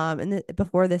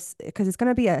 before this, because it's going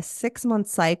to be a 6 month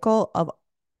cycle of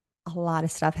a lot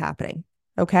of stuff happening.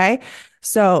 Okay.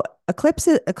 So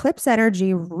eclipse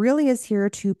energy really is here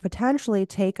to potentially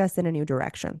take us in a new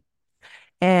direction.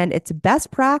 And it's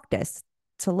best practice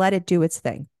to let it do its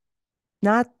thing.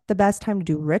 Not the best time to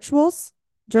do rituals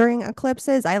during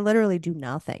eclipses. I literally do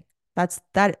nothing. That's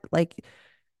that like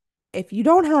if you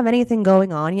don't have anything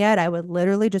going on yet, I would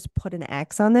literally just put an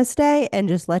X on this day and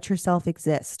just let yourself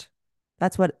exist.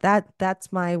 That's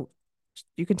my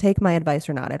you can take my advice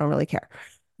or not. I don't really care.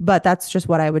 But that's just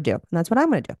what I would do. And that's what I'm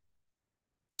going to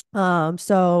do.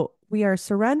 So we are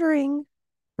surrendering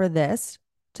for this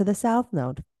to the South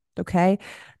Node, okay?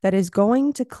 That is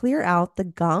going to clear out the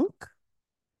gunk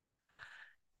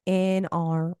in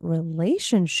our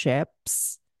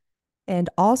relationships. And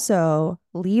also,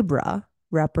 Libra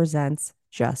represents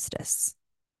justice.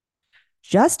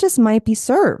 Justice might be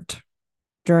served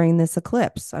during this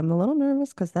eclipse. I'm a little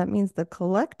nervous because that means the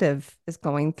collective is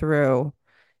going through,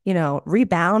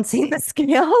 rebalancing the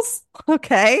scales.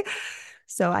 Okay.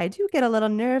 So I do get a little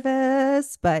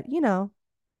nervous, but,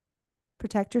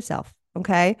 protect yourself.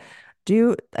 Okay.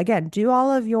 Do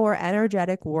all of your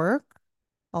energetic work,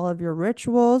 all of your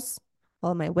rituals,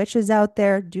 all of my witches out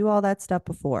there, do all that stuff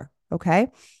before. Okay.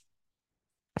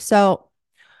 So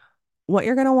what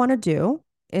you're going to want to do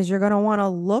is you're going to want to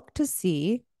look to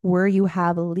see where you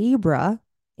have Libra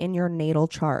in your natal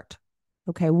chart.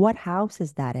 Okay, what house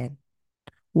is that in?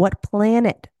 What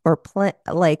planet what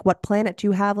planet do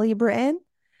you have Libra in?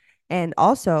 And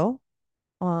also,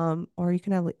 or you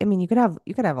can have, I mean, you could have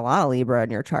a lot of Libra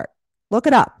in your chart. Look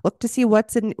it up. Look to see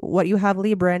what you have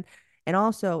Libra in. And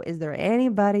also, is there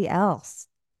anybody else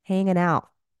hanging out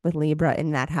with Libra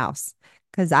in that house?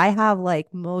 Because I have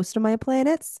like most of my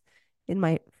planets in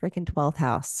my freaking 12th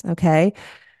house. Okay.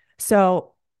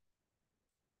 So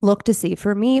look to see.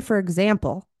 For me, for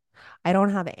example, I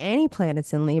don't have any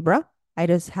planets in Libra. I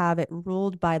just have it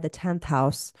ruled by the 10th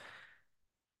house.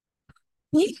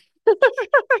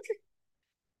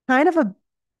 kind of a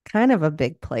kind of a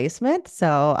big placement.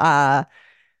 So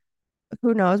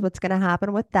who knows what's going to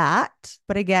happen with that.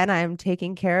 But again, I'm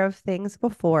taking care of things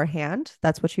beforehand.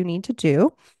 That's what you need to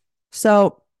do.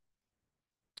 So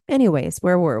anyways,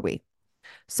 where were we?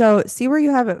 So see where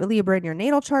you have Libra in your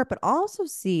natal chart, but also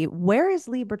see where is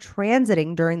Libra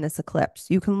transiting during this eclipse.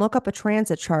 You can look up a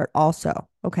transit chart also.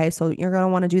 Okay, so you're going to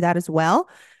want to do that as well,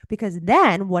 because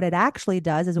then what it actually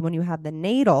does is when you have the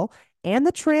natal and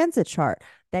the transit chart,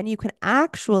 then you can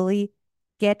actually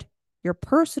get your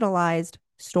personalized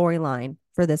storyline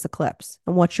for this eclipse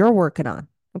and what you're working on.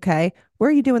 Okay, where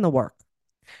are you doing the work?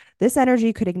 This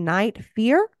energy could ignite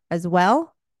fear as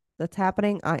well. That's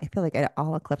happening. I feel like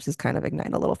all eclipses kind of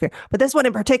ignite a little fear, but this one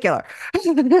in particular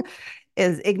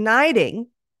is igniting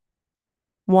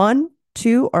one,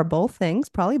 two, or both things,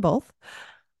 probably both.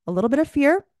 A little bit of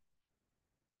fear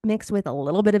mixed with a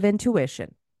little bit of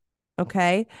intuition.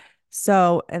 Okay.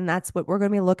 So, and that's what we're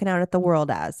going to be looking at the world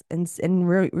as. And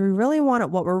we really want it.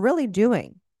 What we're really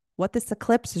doing, what this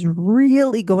eclipse is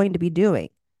really going to be doing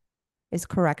is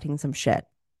correcting some shit.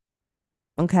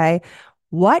 Okay.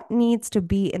 What needs to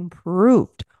be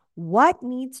improved? What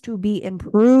needs to be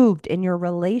improved in your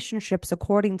relationships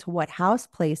according to what house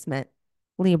placement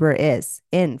Libra is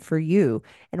in for you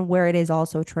and where it is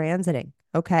also transiting?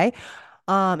 Okay.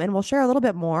 And we'll share a little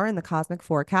bit more in the cosmic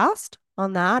forecast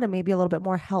on that and maybe a little bit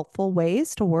more helpful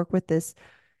ways to work with this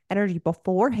energy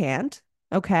beforehand.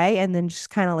 Okay. And then just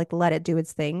kind of like let it do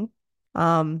its thing.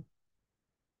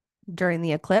 During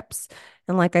the eclipse.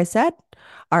 And like I said,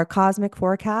 our cosmic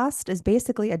forecast is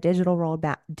basically a digital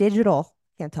roadmap. Digital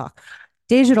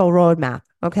roadmap.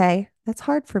 Okay. That's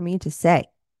hard for me to say.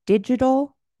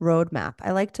 Digital roadmap.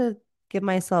 I like to give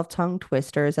myself tongue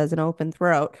twisters as an open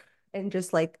throat and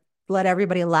just like let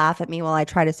everybody laugh at me while I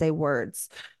try to say words.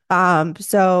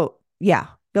 So yeah,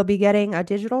 you'll be getting a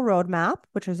digital roadmap,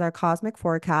 which is our cosmic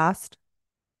forecast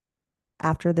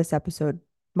after this episode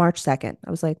March 2nd.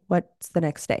 I was like, what's the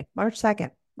next day? March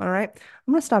 2nd. All right.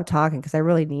 I'm going to stop talking because I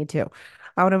really need to.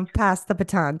 I want to pass the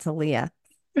baton to Leah.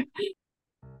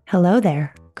 Hello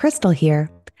there. Crystal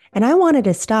here. And I wanted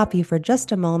to stop you for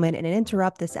just a moment and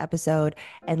interrupt this episode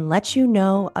and let you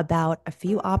know about a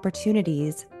few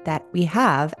opportunities that we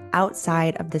have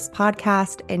outside of this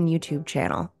podcast and YouTube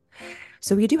channel.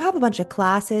 So we do have a bunch of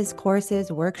classes,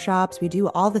 courses, workshops. We do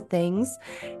all the things.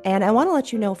 And I want to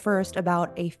let you know first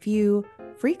about a few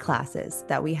free classes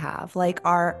that we have, like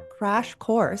our crash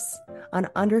course on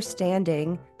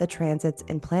understanding the transits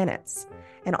and planets,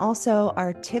 and also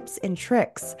our tips and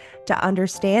tricks to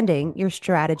understanding your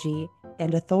strategy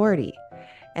and authority.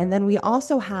 And then we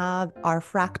also have our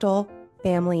fractal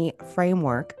family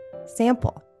framework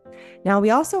sample. Now, we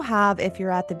also have, if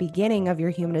you're at the beginning of your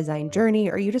human design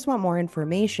journey or you just want more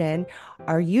information,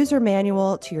 our user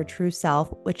manual to your true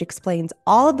self, which explains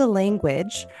all of the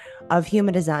language of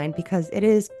human design because it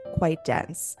is quite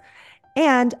dense.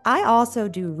 And I also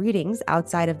do readings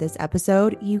outside of this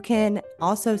episode. You can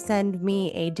also send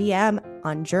me a DM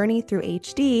on Journey Through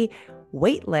HD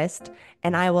waitlist,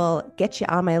 and I will get you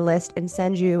on my list and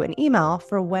send you an email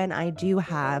for when I do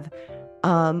have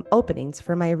openings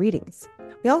for my readings.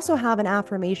 We also have an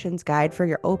affirmations guide for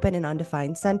your open and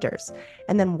undefined centers.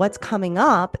 And then what's coming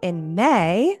up in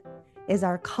May is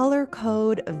our color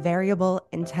code variable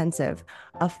intensive,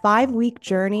 a 5-week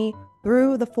journey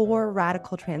through the 4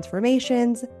 radical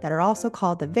transformations that are also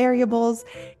called the variables.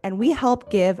 And we help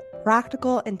give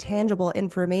practical and tangible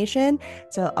information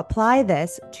to apply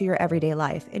this to your everyday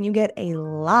life. And you get a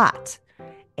lot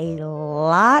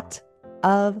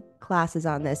of classes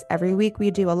on this. Every week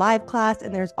we do a live class,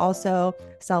 and there's also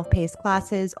self-paced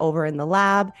classes over in the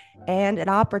lab and an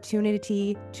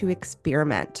opportunity to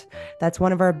experiment. That's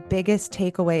one of our biggest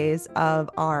takeaways of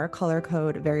our color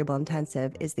code variable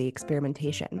intensive is the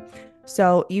experimentation.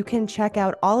 So you can check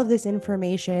out all of this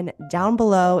information down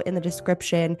below in the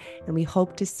description, and we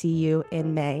hope to see you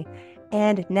in May.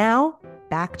 And now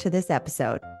back to this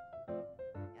episode.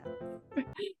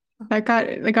 That got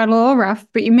a little rough,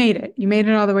 but you made it. You made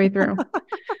it all the way through.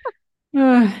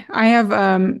 I have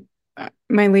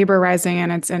my Libra rising,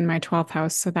 and it's in my 12th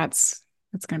house, so that's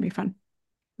going to be fun.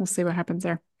 We'll see what happens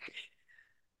there.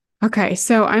 Okay,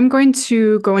 so I'm going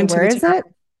to go into where is it?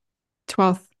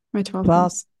 12th, my 12th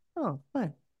house. Oh,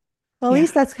 fun. Well, at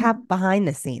least that's behind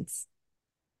the scenes.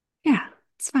 Yeah,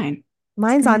 it's fine.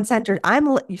 Mine's on center.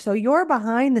 So you're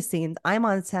behind the scenes. I'm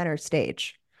on center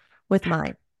stage with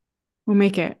mine. We'll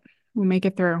make it. We'll make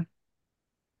it through.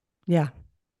 Yeah.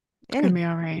 It's gonna be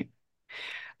all right.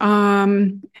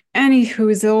 Any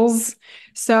hoozles.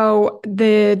 So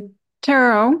the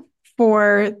tarot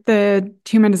for the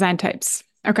human design types.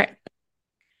 Okay.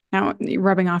 Now you're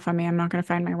rubbing off on me. I'm not going to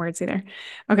find my words either.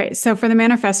 Okay. So for the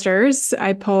manifestors,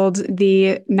 I pulled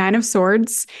the 9 of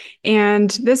Swords. And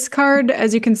this card,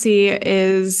 as you can see,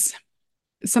 is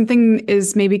something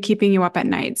is maybe keeping you up at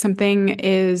night. Something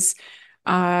is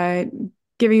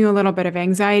giving you a little bit of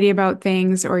anxiety about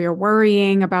things, or you're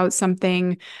worrying about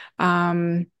something.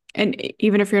 And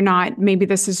even if you're not, maybe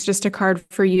this is just a card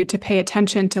for you to pay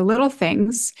attention to little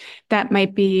things that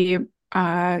might be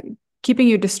keeping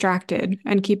you distracted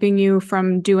and keeping you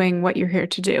from doing what you're here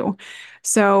to do.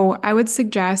 So I would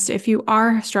suggest, if you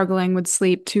are struggling with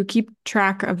sleep, to keep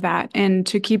track of that and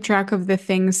to keep track of the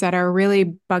things that are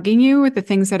really bugging you, the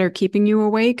things that are keeping you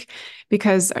awake,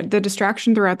 because the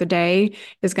distraction throughout the day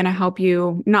is going to help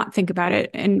you not think about it.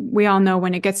 And we all know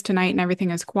when it gets to night and everything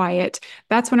is quiet,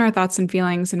 that's when our thoughts and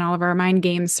feelings and all of our mind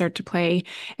games start to play.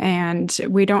 And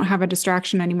we don't have a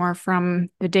distraction anymore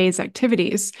from the day's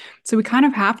activities. So we kind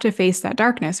of have to face that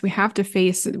darkness. We have to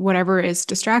face whatever is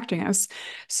distracting us.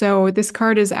 So this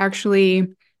card is actually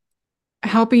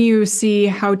helping you see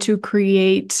how to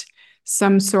create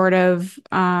some sort of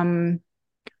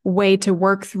way to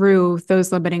work through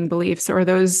those limiting beliefs or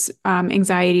those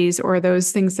anxieties or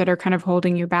those things that are kind of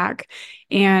holding you back,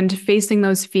 and facing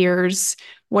those fears.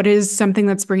 What is something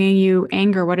that's bringing you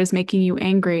anger? What is making you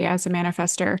angry as a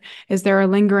manifester? Is there a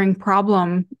lingering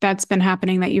problem that's been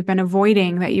happening that you've been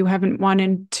avoiding, that you haven't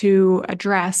wanted to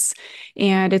address?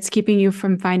 And it's keeping you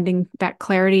from finding that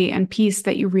clarity and peace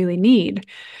that you really need.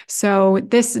 So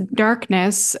this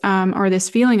darkness, or this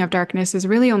feeling of darkness, is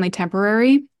really only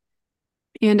temporary.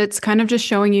 And it's kind of just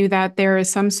showing you that there is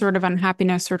some sort of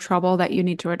unhappiness or trouble that you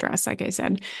need to address, like I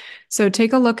said. So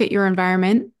take a look at your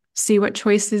environment, see what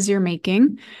choices you're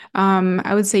making.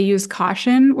 I would say use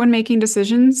caution when making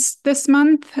decisions this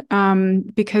month,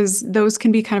 because those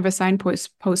can be kind of a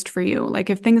signpost for you. Like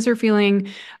if things are feeling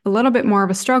a little bit more of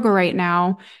a struggle right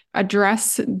now,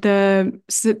 address the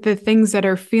things that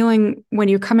are feeling when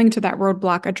you're coming to that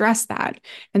roadblock, address that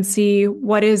and see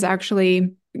what is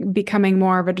actually becoming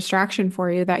more of a distraction for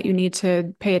you that you need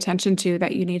to pay attention to,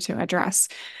 that you need to address.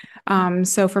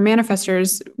 So for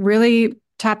manifestors, really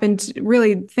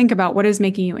really think about what is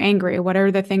making you angry. What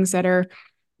are the things that are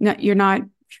you're not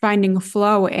finding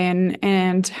flow in,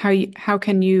 and how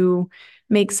can you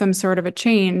make some sort of a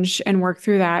change and work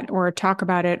through that, or talk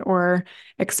about it, or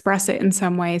express it in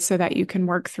some way so that you can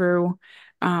work through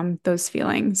those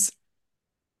feelings.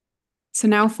 So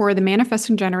now for the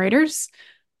manifesting generators,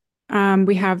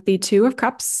 we have the Two of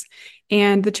Cups.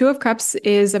 And the Two of Cups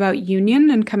is about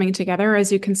union and coming together.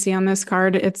 As you can see on this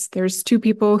card, there's two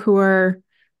people who are,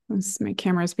 my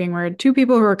camera is being weird, two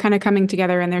people who are kind of coming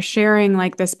together and they're sharing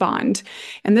like this bond.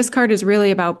 And this card is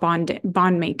really about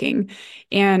bond making.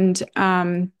 And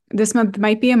this month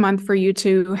might be a month for you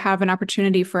to have an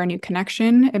opportunity for a new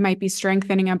connection. It might be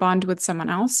strengthening a bond with someone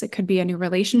else. It could be a new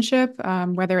relationship,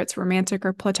 whether it's romantic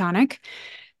or platonic.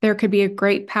 There could be a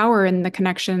great power in the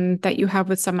connection that you have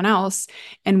with someone else.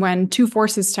 And when two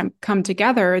forces come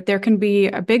together, there can be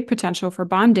a big potential for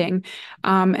bonding.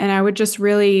 And I would just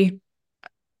really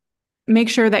make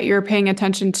sure that you're paying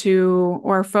attention to,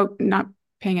 or not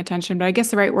paying attention, but I guess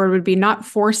the right word would be not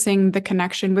forcing the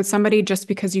connection with somebody just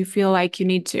because you feel like you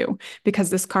need to,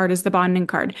 because this card is the bonding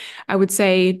card. I would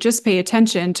say just pay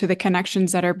attention to the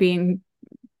connections that are being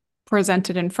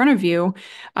presented in front of you,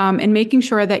 and making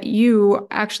sure that you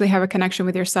actually have a connection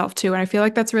with yourself too. And I feel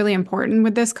like that's really important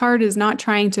with this card, is not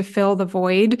trying to fill the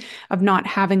void of not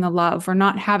having a love or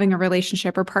not having a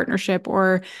relationship or partnership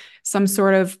or some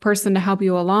sort of person to help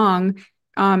you along,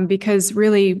 because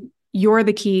really you're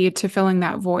the key to filling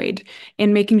that void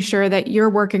and making sure that you're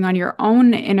working on your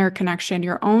own inner connection,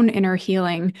 your own inner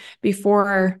healing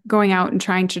before going out and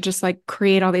trying to just like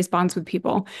create all these bonds with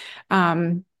people.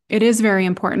 It is very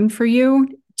important for you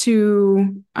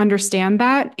to understand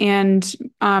that and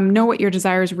know what your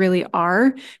desires really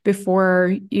are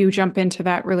before you jump into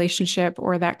that relationship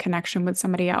or that connection with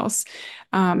somebody else.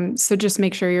 So just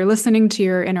make sure you're listening to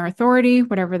your inner authority,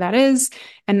 whatever that is,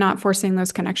 and not forcing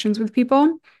those connections with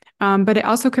people. But it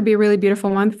also could be a really beautiful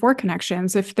month for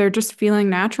connections. If they're just feeling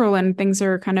natural and things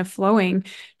are kind of flowing,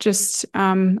 just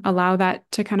allow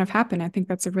that to kind of happen. I think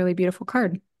that's a really beautiful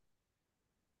card.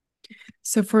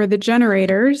 So for the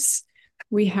generators,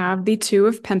 we have the Two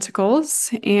of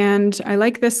Pentacles. And I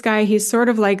like this guy. He's sort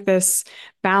of like this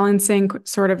balancing,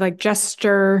 sort of like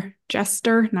jester,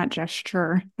 not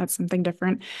gesture. That's something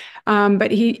different.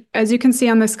 But he, as you can see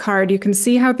on this card, you can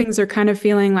see how things are kind of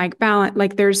feeling like balance,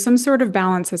 like there's some sort of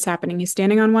balance that's happening. He's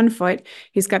standing on one foot.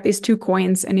 He's got these two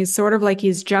coins and he's sort of like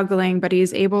he's juggling, but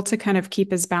he's able to kind of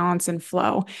keep his balance and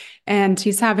flow. And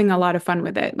he's having a lot of fun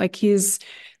with it.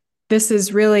 This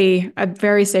is really a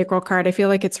very sacral card. I feel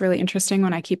like it's really interesting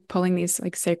when I keep pulling these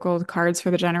like sacral cards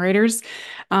for the generators,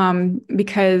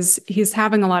 because he's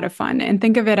having a lot of fun. And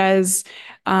think of it as,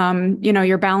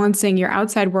 you're balancing your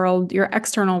outside world, your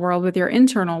external world with your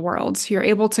internal world. So you're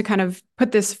able to kind of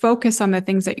put this focus on the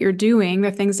things that you're doing,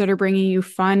 the things that are bringing you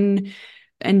fun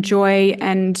and joy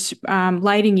and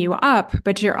lighting you up,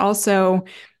 but you're also,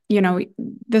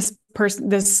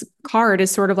 this card is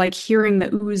sort of like hearing the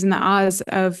oohs and the ahs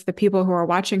of the people who are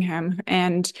watching him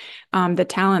and the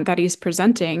talent that he's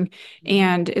presenting.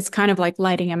 And it's kind of like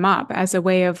lighting him up as a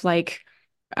way of like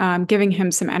giving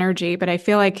him some energy. But I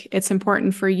feel like it's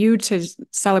important for you to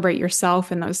celebrate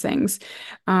yourself in those things.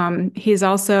 He's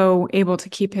also able to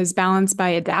keep his balance by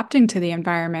adapting to the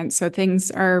environment. So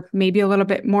things are maybe a little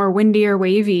bit more windy or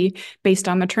wavy based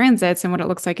on the transits and what it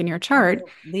looks like in your chart.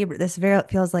 Libra, this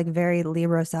feels like very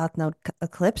Libra South Node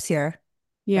eclipse here.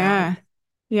 Yeah.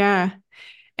 Yeah.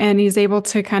 And he's able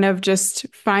to kind of just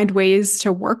find ways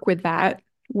to work with that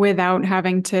without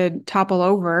having to topple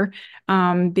over,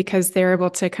 because they're able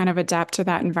to kind of adapt to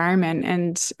that environment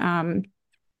and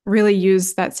really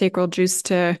use that sacral juice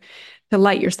to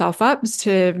light yourself up,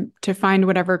 to find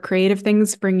whatever creative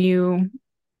things bring you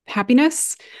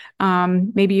happiness.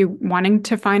 Maybe you wanting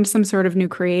to find some sort of new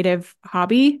creative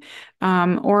hobby,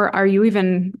 or are you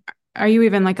even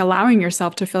like allowing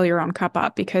yourself to fill your own cup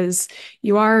up, because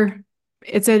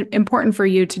it's important for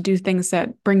you to do things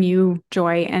that bring you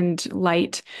joy and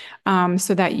light,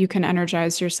 so that you can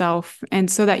energize yourself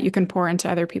and so that you can pour into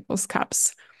other people's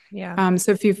cups. Yeah.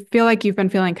 So if you feel like you've been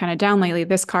feeling kind of down lately,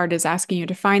 this card is asking you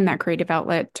to find that creative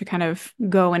outlet to kind of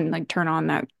go and like turn on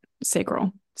that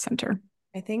sacral center.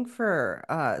 I think for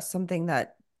something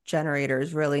that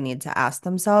generators really need to ask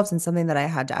themselves, and something that I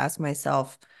had to ask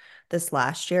myself this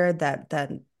last year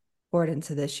that poured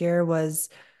into this year, was,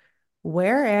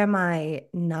 where am I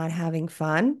not having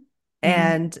fun?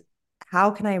 And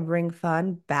how can I bring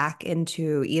fun back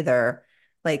into either,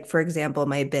 like, for example,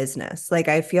 my business? Like,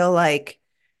 I feel like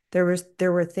there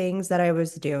were things that I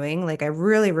was doing. Like, I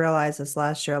really realized this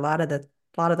last year, a lot of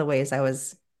the ways I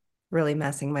was really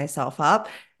messing myself up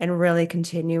and really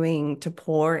continuing to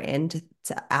pour into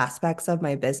aspects of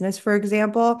my business, for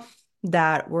example,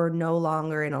 that were no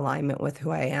longer in alignment with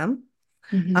who I am.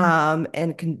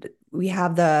 And we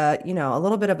have a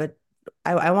little bit of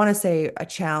I want to say a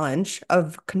challenge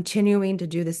of continuing to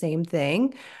do the same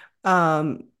thing,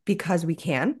 because we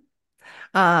can.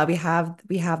 We have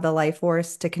the life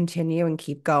force to continue and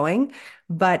keep going.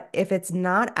 But if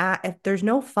there's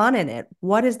no fun in it,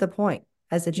 what is the point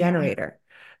as a Yeah. generator?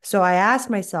 So I asked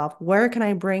myself, where can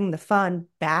I bring the fun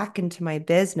back into my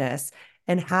business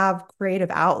and have creative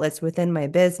outlets within my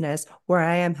business where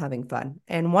I am having fun?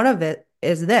 And one of it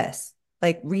is this,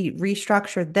 like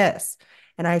restructure this.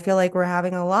 And I feel like we're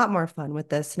having a lot more fun with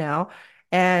this now.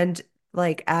 And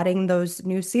like adding those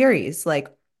new series, like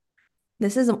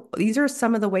these are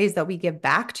some of the ways that we give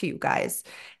back to you guys.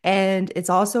 And it's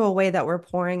also a way that we're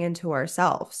pouring into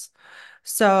ourselves.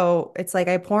 So it's like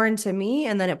I pour into me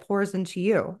and then it pours into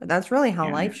you. And that's really how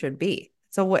Yeah. life should be.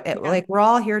 So what Yeah. like we're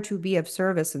all here to be of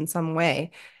service in some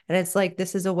way. And it's like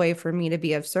this is a way for me to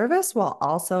be of service while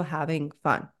also having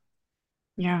fun.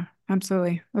 Yeah,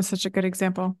 absolutely. That's such a good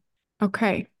example.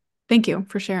 Okay. Thank you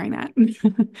for sharing that.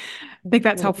 I think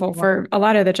that's You're helpful for welcome. a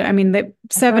lot of the I feel like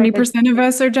it's 70% of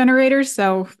us are generators,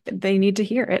 so they need to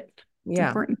hear it. It's yeah.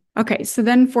 important. Okay, so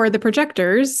then for the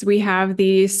projectors, we have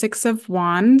the Six of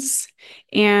Wands,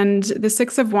 and the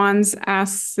Six of Wands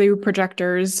asks the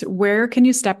projectors, where can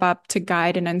you step up to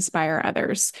guide and inspire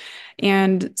others?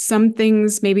 And some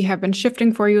things maybe have been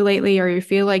shifting for you lately, or you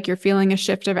feel like you're feeling a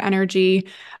shift of energy.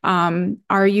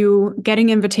 Are you getting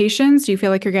invitations? Do you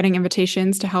feel like you're getting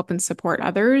invitations to help and support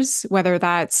others, whether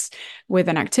that's with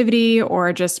an activity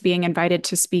or just being invited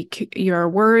to speak your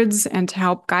words and to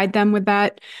help guide them with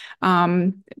that?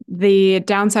 The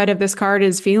downside of this card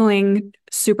is feeling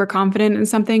super confident in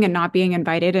something and not being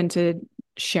invited into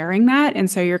sharing that. And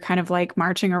so you're kind of like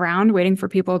marching around waiting for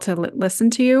people to listen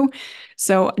to you.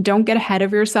 So don't get ahead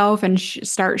of yourself and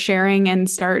start sharing and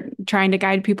start trying to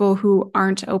guide people who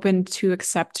aren't open to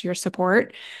accept your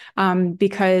support,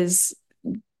 because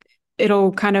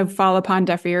it'll kind of fall upon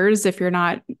deaf ears if you're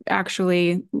not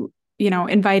actually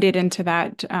invited into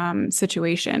that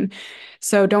situation.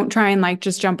 So don't try and like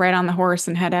just jump right on the horse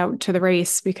and head out to the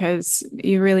race, because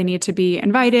you really need to be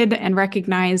invited and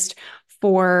recognized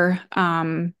for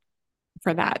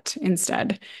that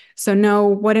instead. So know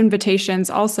what invitations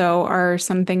also are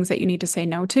some things that you need to say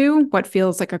no to, what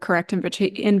feels like a correct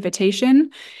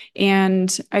invitation.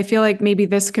 And I feel like maybe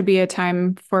this could be a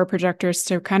time for projectors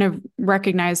to kind of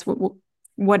recognize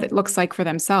what it looks like for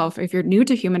themselves. If you're new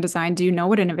to human design, do you know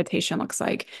what an invitation looks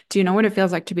like? Do you know what it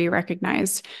feels like to be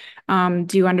recognized?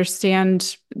 Do you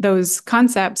understand those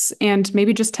concepts, and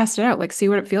maybe just test it out, like see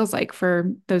what it feels like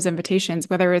for those invitations,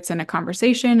 whether it's in a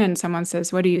conversation and someone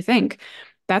says, what do you think?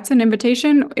 That's an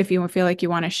invitation if you feel like you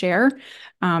want to share,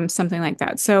 something like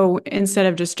that. So instead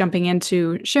of just jumping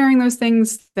into sharing those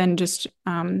things, then just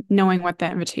knowing what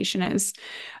that invitation is.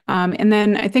 And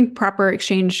then I think proper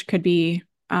exchange could be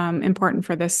important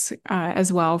for this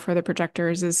as well for the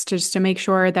projectors, is just to make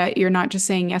sure that you're not just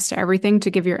saying yes to everything to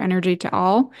give your energy to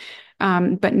all,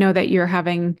 but know that you're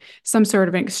having some sort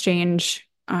of an exchange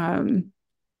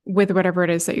with whatever it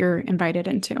is that you're invited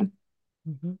into.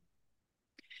 Mhm.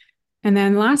 And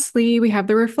then lastly, we have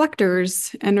the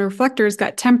reflectors, and the reflectors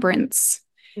got temperance.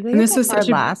 Did they And get this that was such card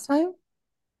a last time?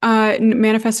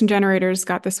 manifesting generators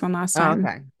got this one last Oh, time,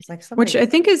 okay. It's like which somebody. I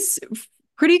think is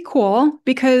pretty cool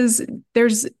because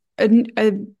there's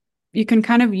a you can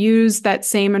kind of use that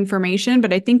same information,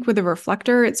 but I think with a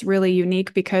reflector, it's really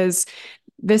unique because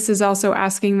this is also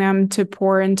asking them to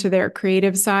pour into their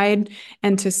creative side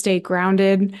and to stay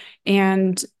grounded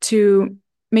and to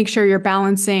make sure you're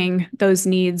balancing those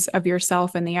needs of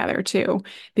yourself and the other too.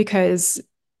 Because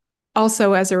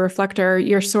also as a reflector,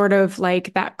 you're sort of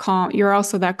like that calm, you're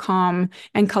also that calm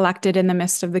and collected in the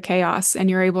midst of the chaos. And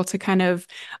you're able to kind of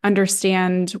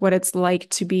understand what it's like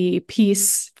to be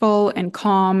peaceful and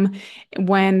calm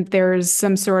when there's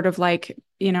some sort of like,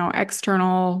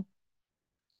 external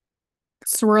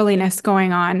swirliness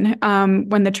going on.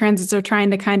 When the transits are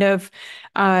trying to kind of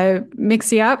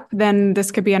mix you up, then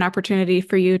this could be an opportunity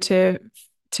for you to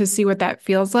see what that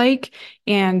feels like,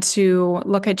 and to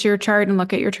look at your chart and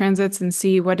look at your transits and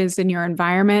see what is in your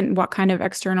environment, what kind of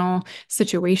external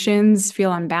situations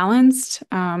feel unbalanced.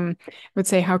 I would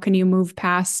say, how can you move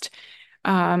past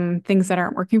things that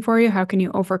aren't working for you? How can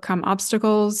you overcome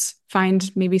obstacles?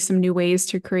 Find maybe some new ways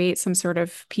to create some sort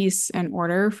of peace and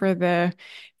order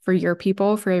for your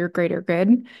people, for your greater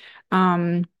good.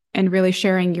 And really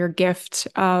sharing your gift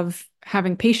of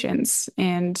having patience.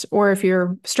 And or if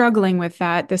you're struggling with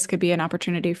that, this could be an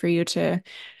opportunity for you to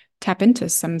tap into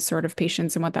some sort of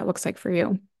patience and what that looks like for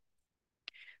you.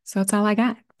 So that's all I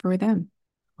got for them.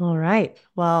 All right.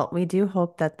 Well, we do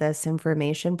hope that this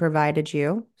information provided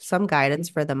you some guidance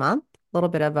for the month, a little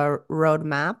bit of a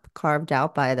roadmap carved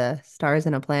out by the stars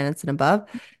and the planets and above.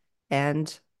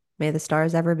 And may the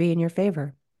stars ever be in your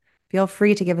favor. Feel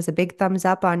free to give us a big thumbs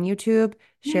up on YouTube,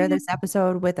 share this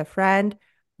episode with a friend,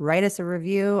 write us a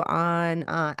review on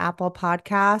Apple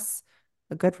Podcasts,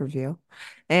 a good review,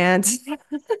 and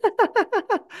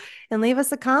and leave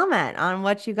us a comment on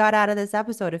what you got out of this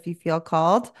episode if you feel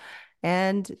called.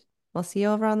 And we'll see you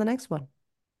over on the next one.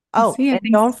 Oh, See ya.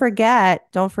 and don't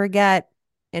forget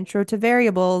Intro to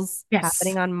Variables Yes.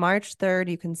 happening on March 3rd.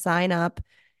 You can sign up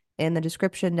in the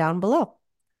description down below.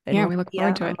 And Yeah, we'll we look see forward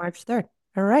ya to on it. March 3rd.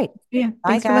 All right. Yeah.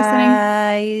 Bye, Thanks for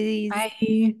listening. guys.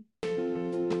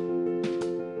 Bye.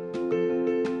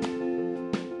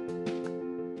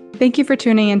 Thank you for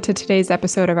tuning into today's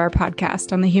episode of our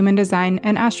podcast on the Human Design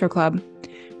and Astro Club.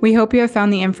 We hope you have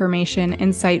found the information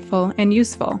insightful and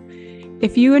useful.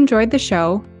 If you enjoyed the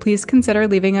show, please consider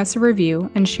leaving us a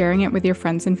review and sharing it with your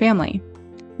friends and family.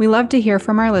 We love to hear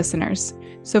from our listeners,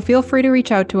 so feel free to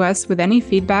reach out to us with any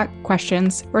feedback,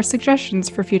 questions, or suggestions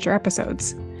for future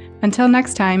episodes. Until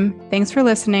next time, thanks for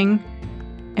listening,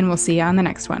 and we'll see you on the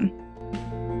next one.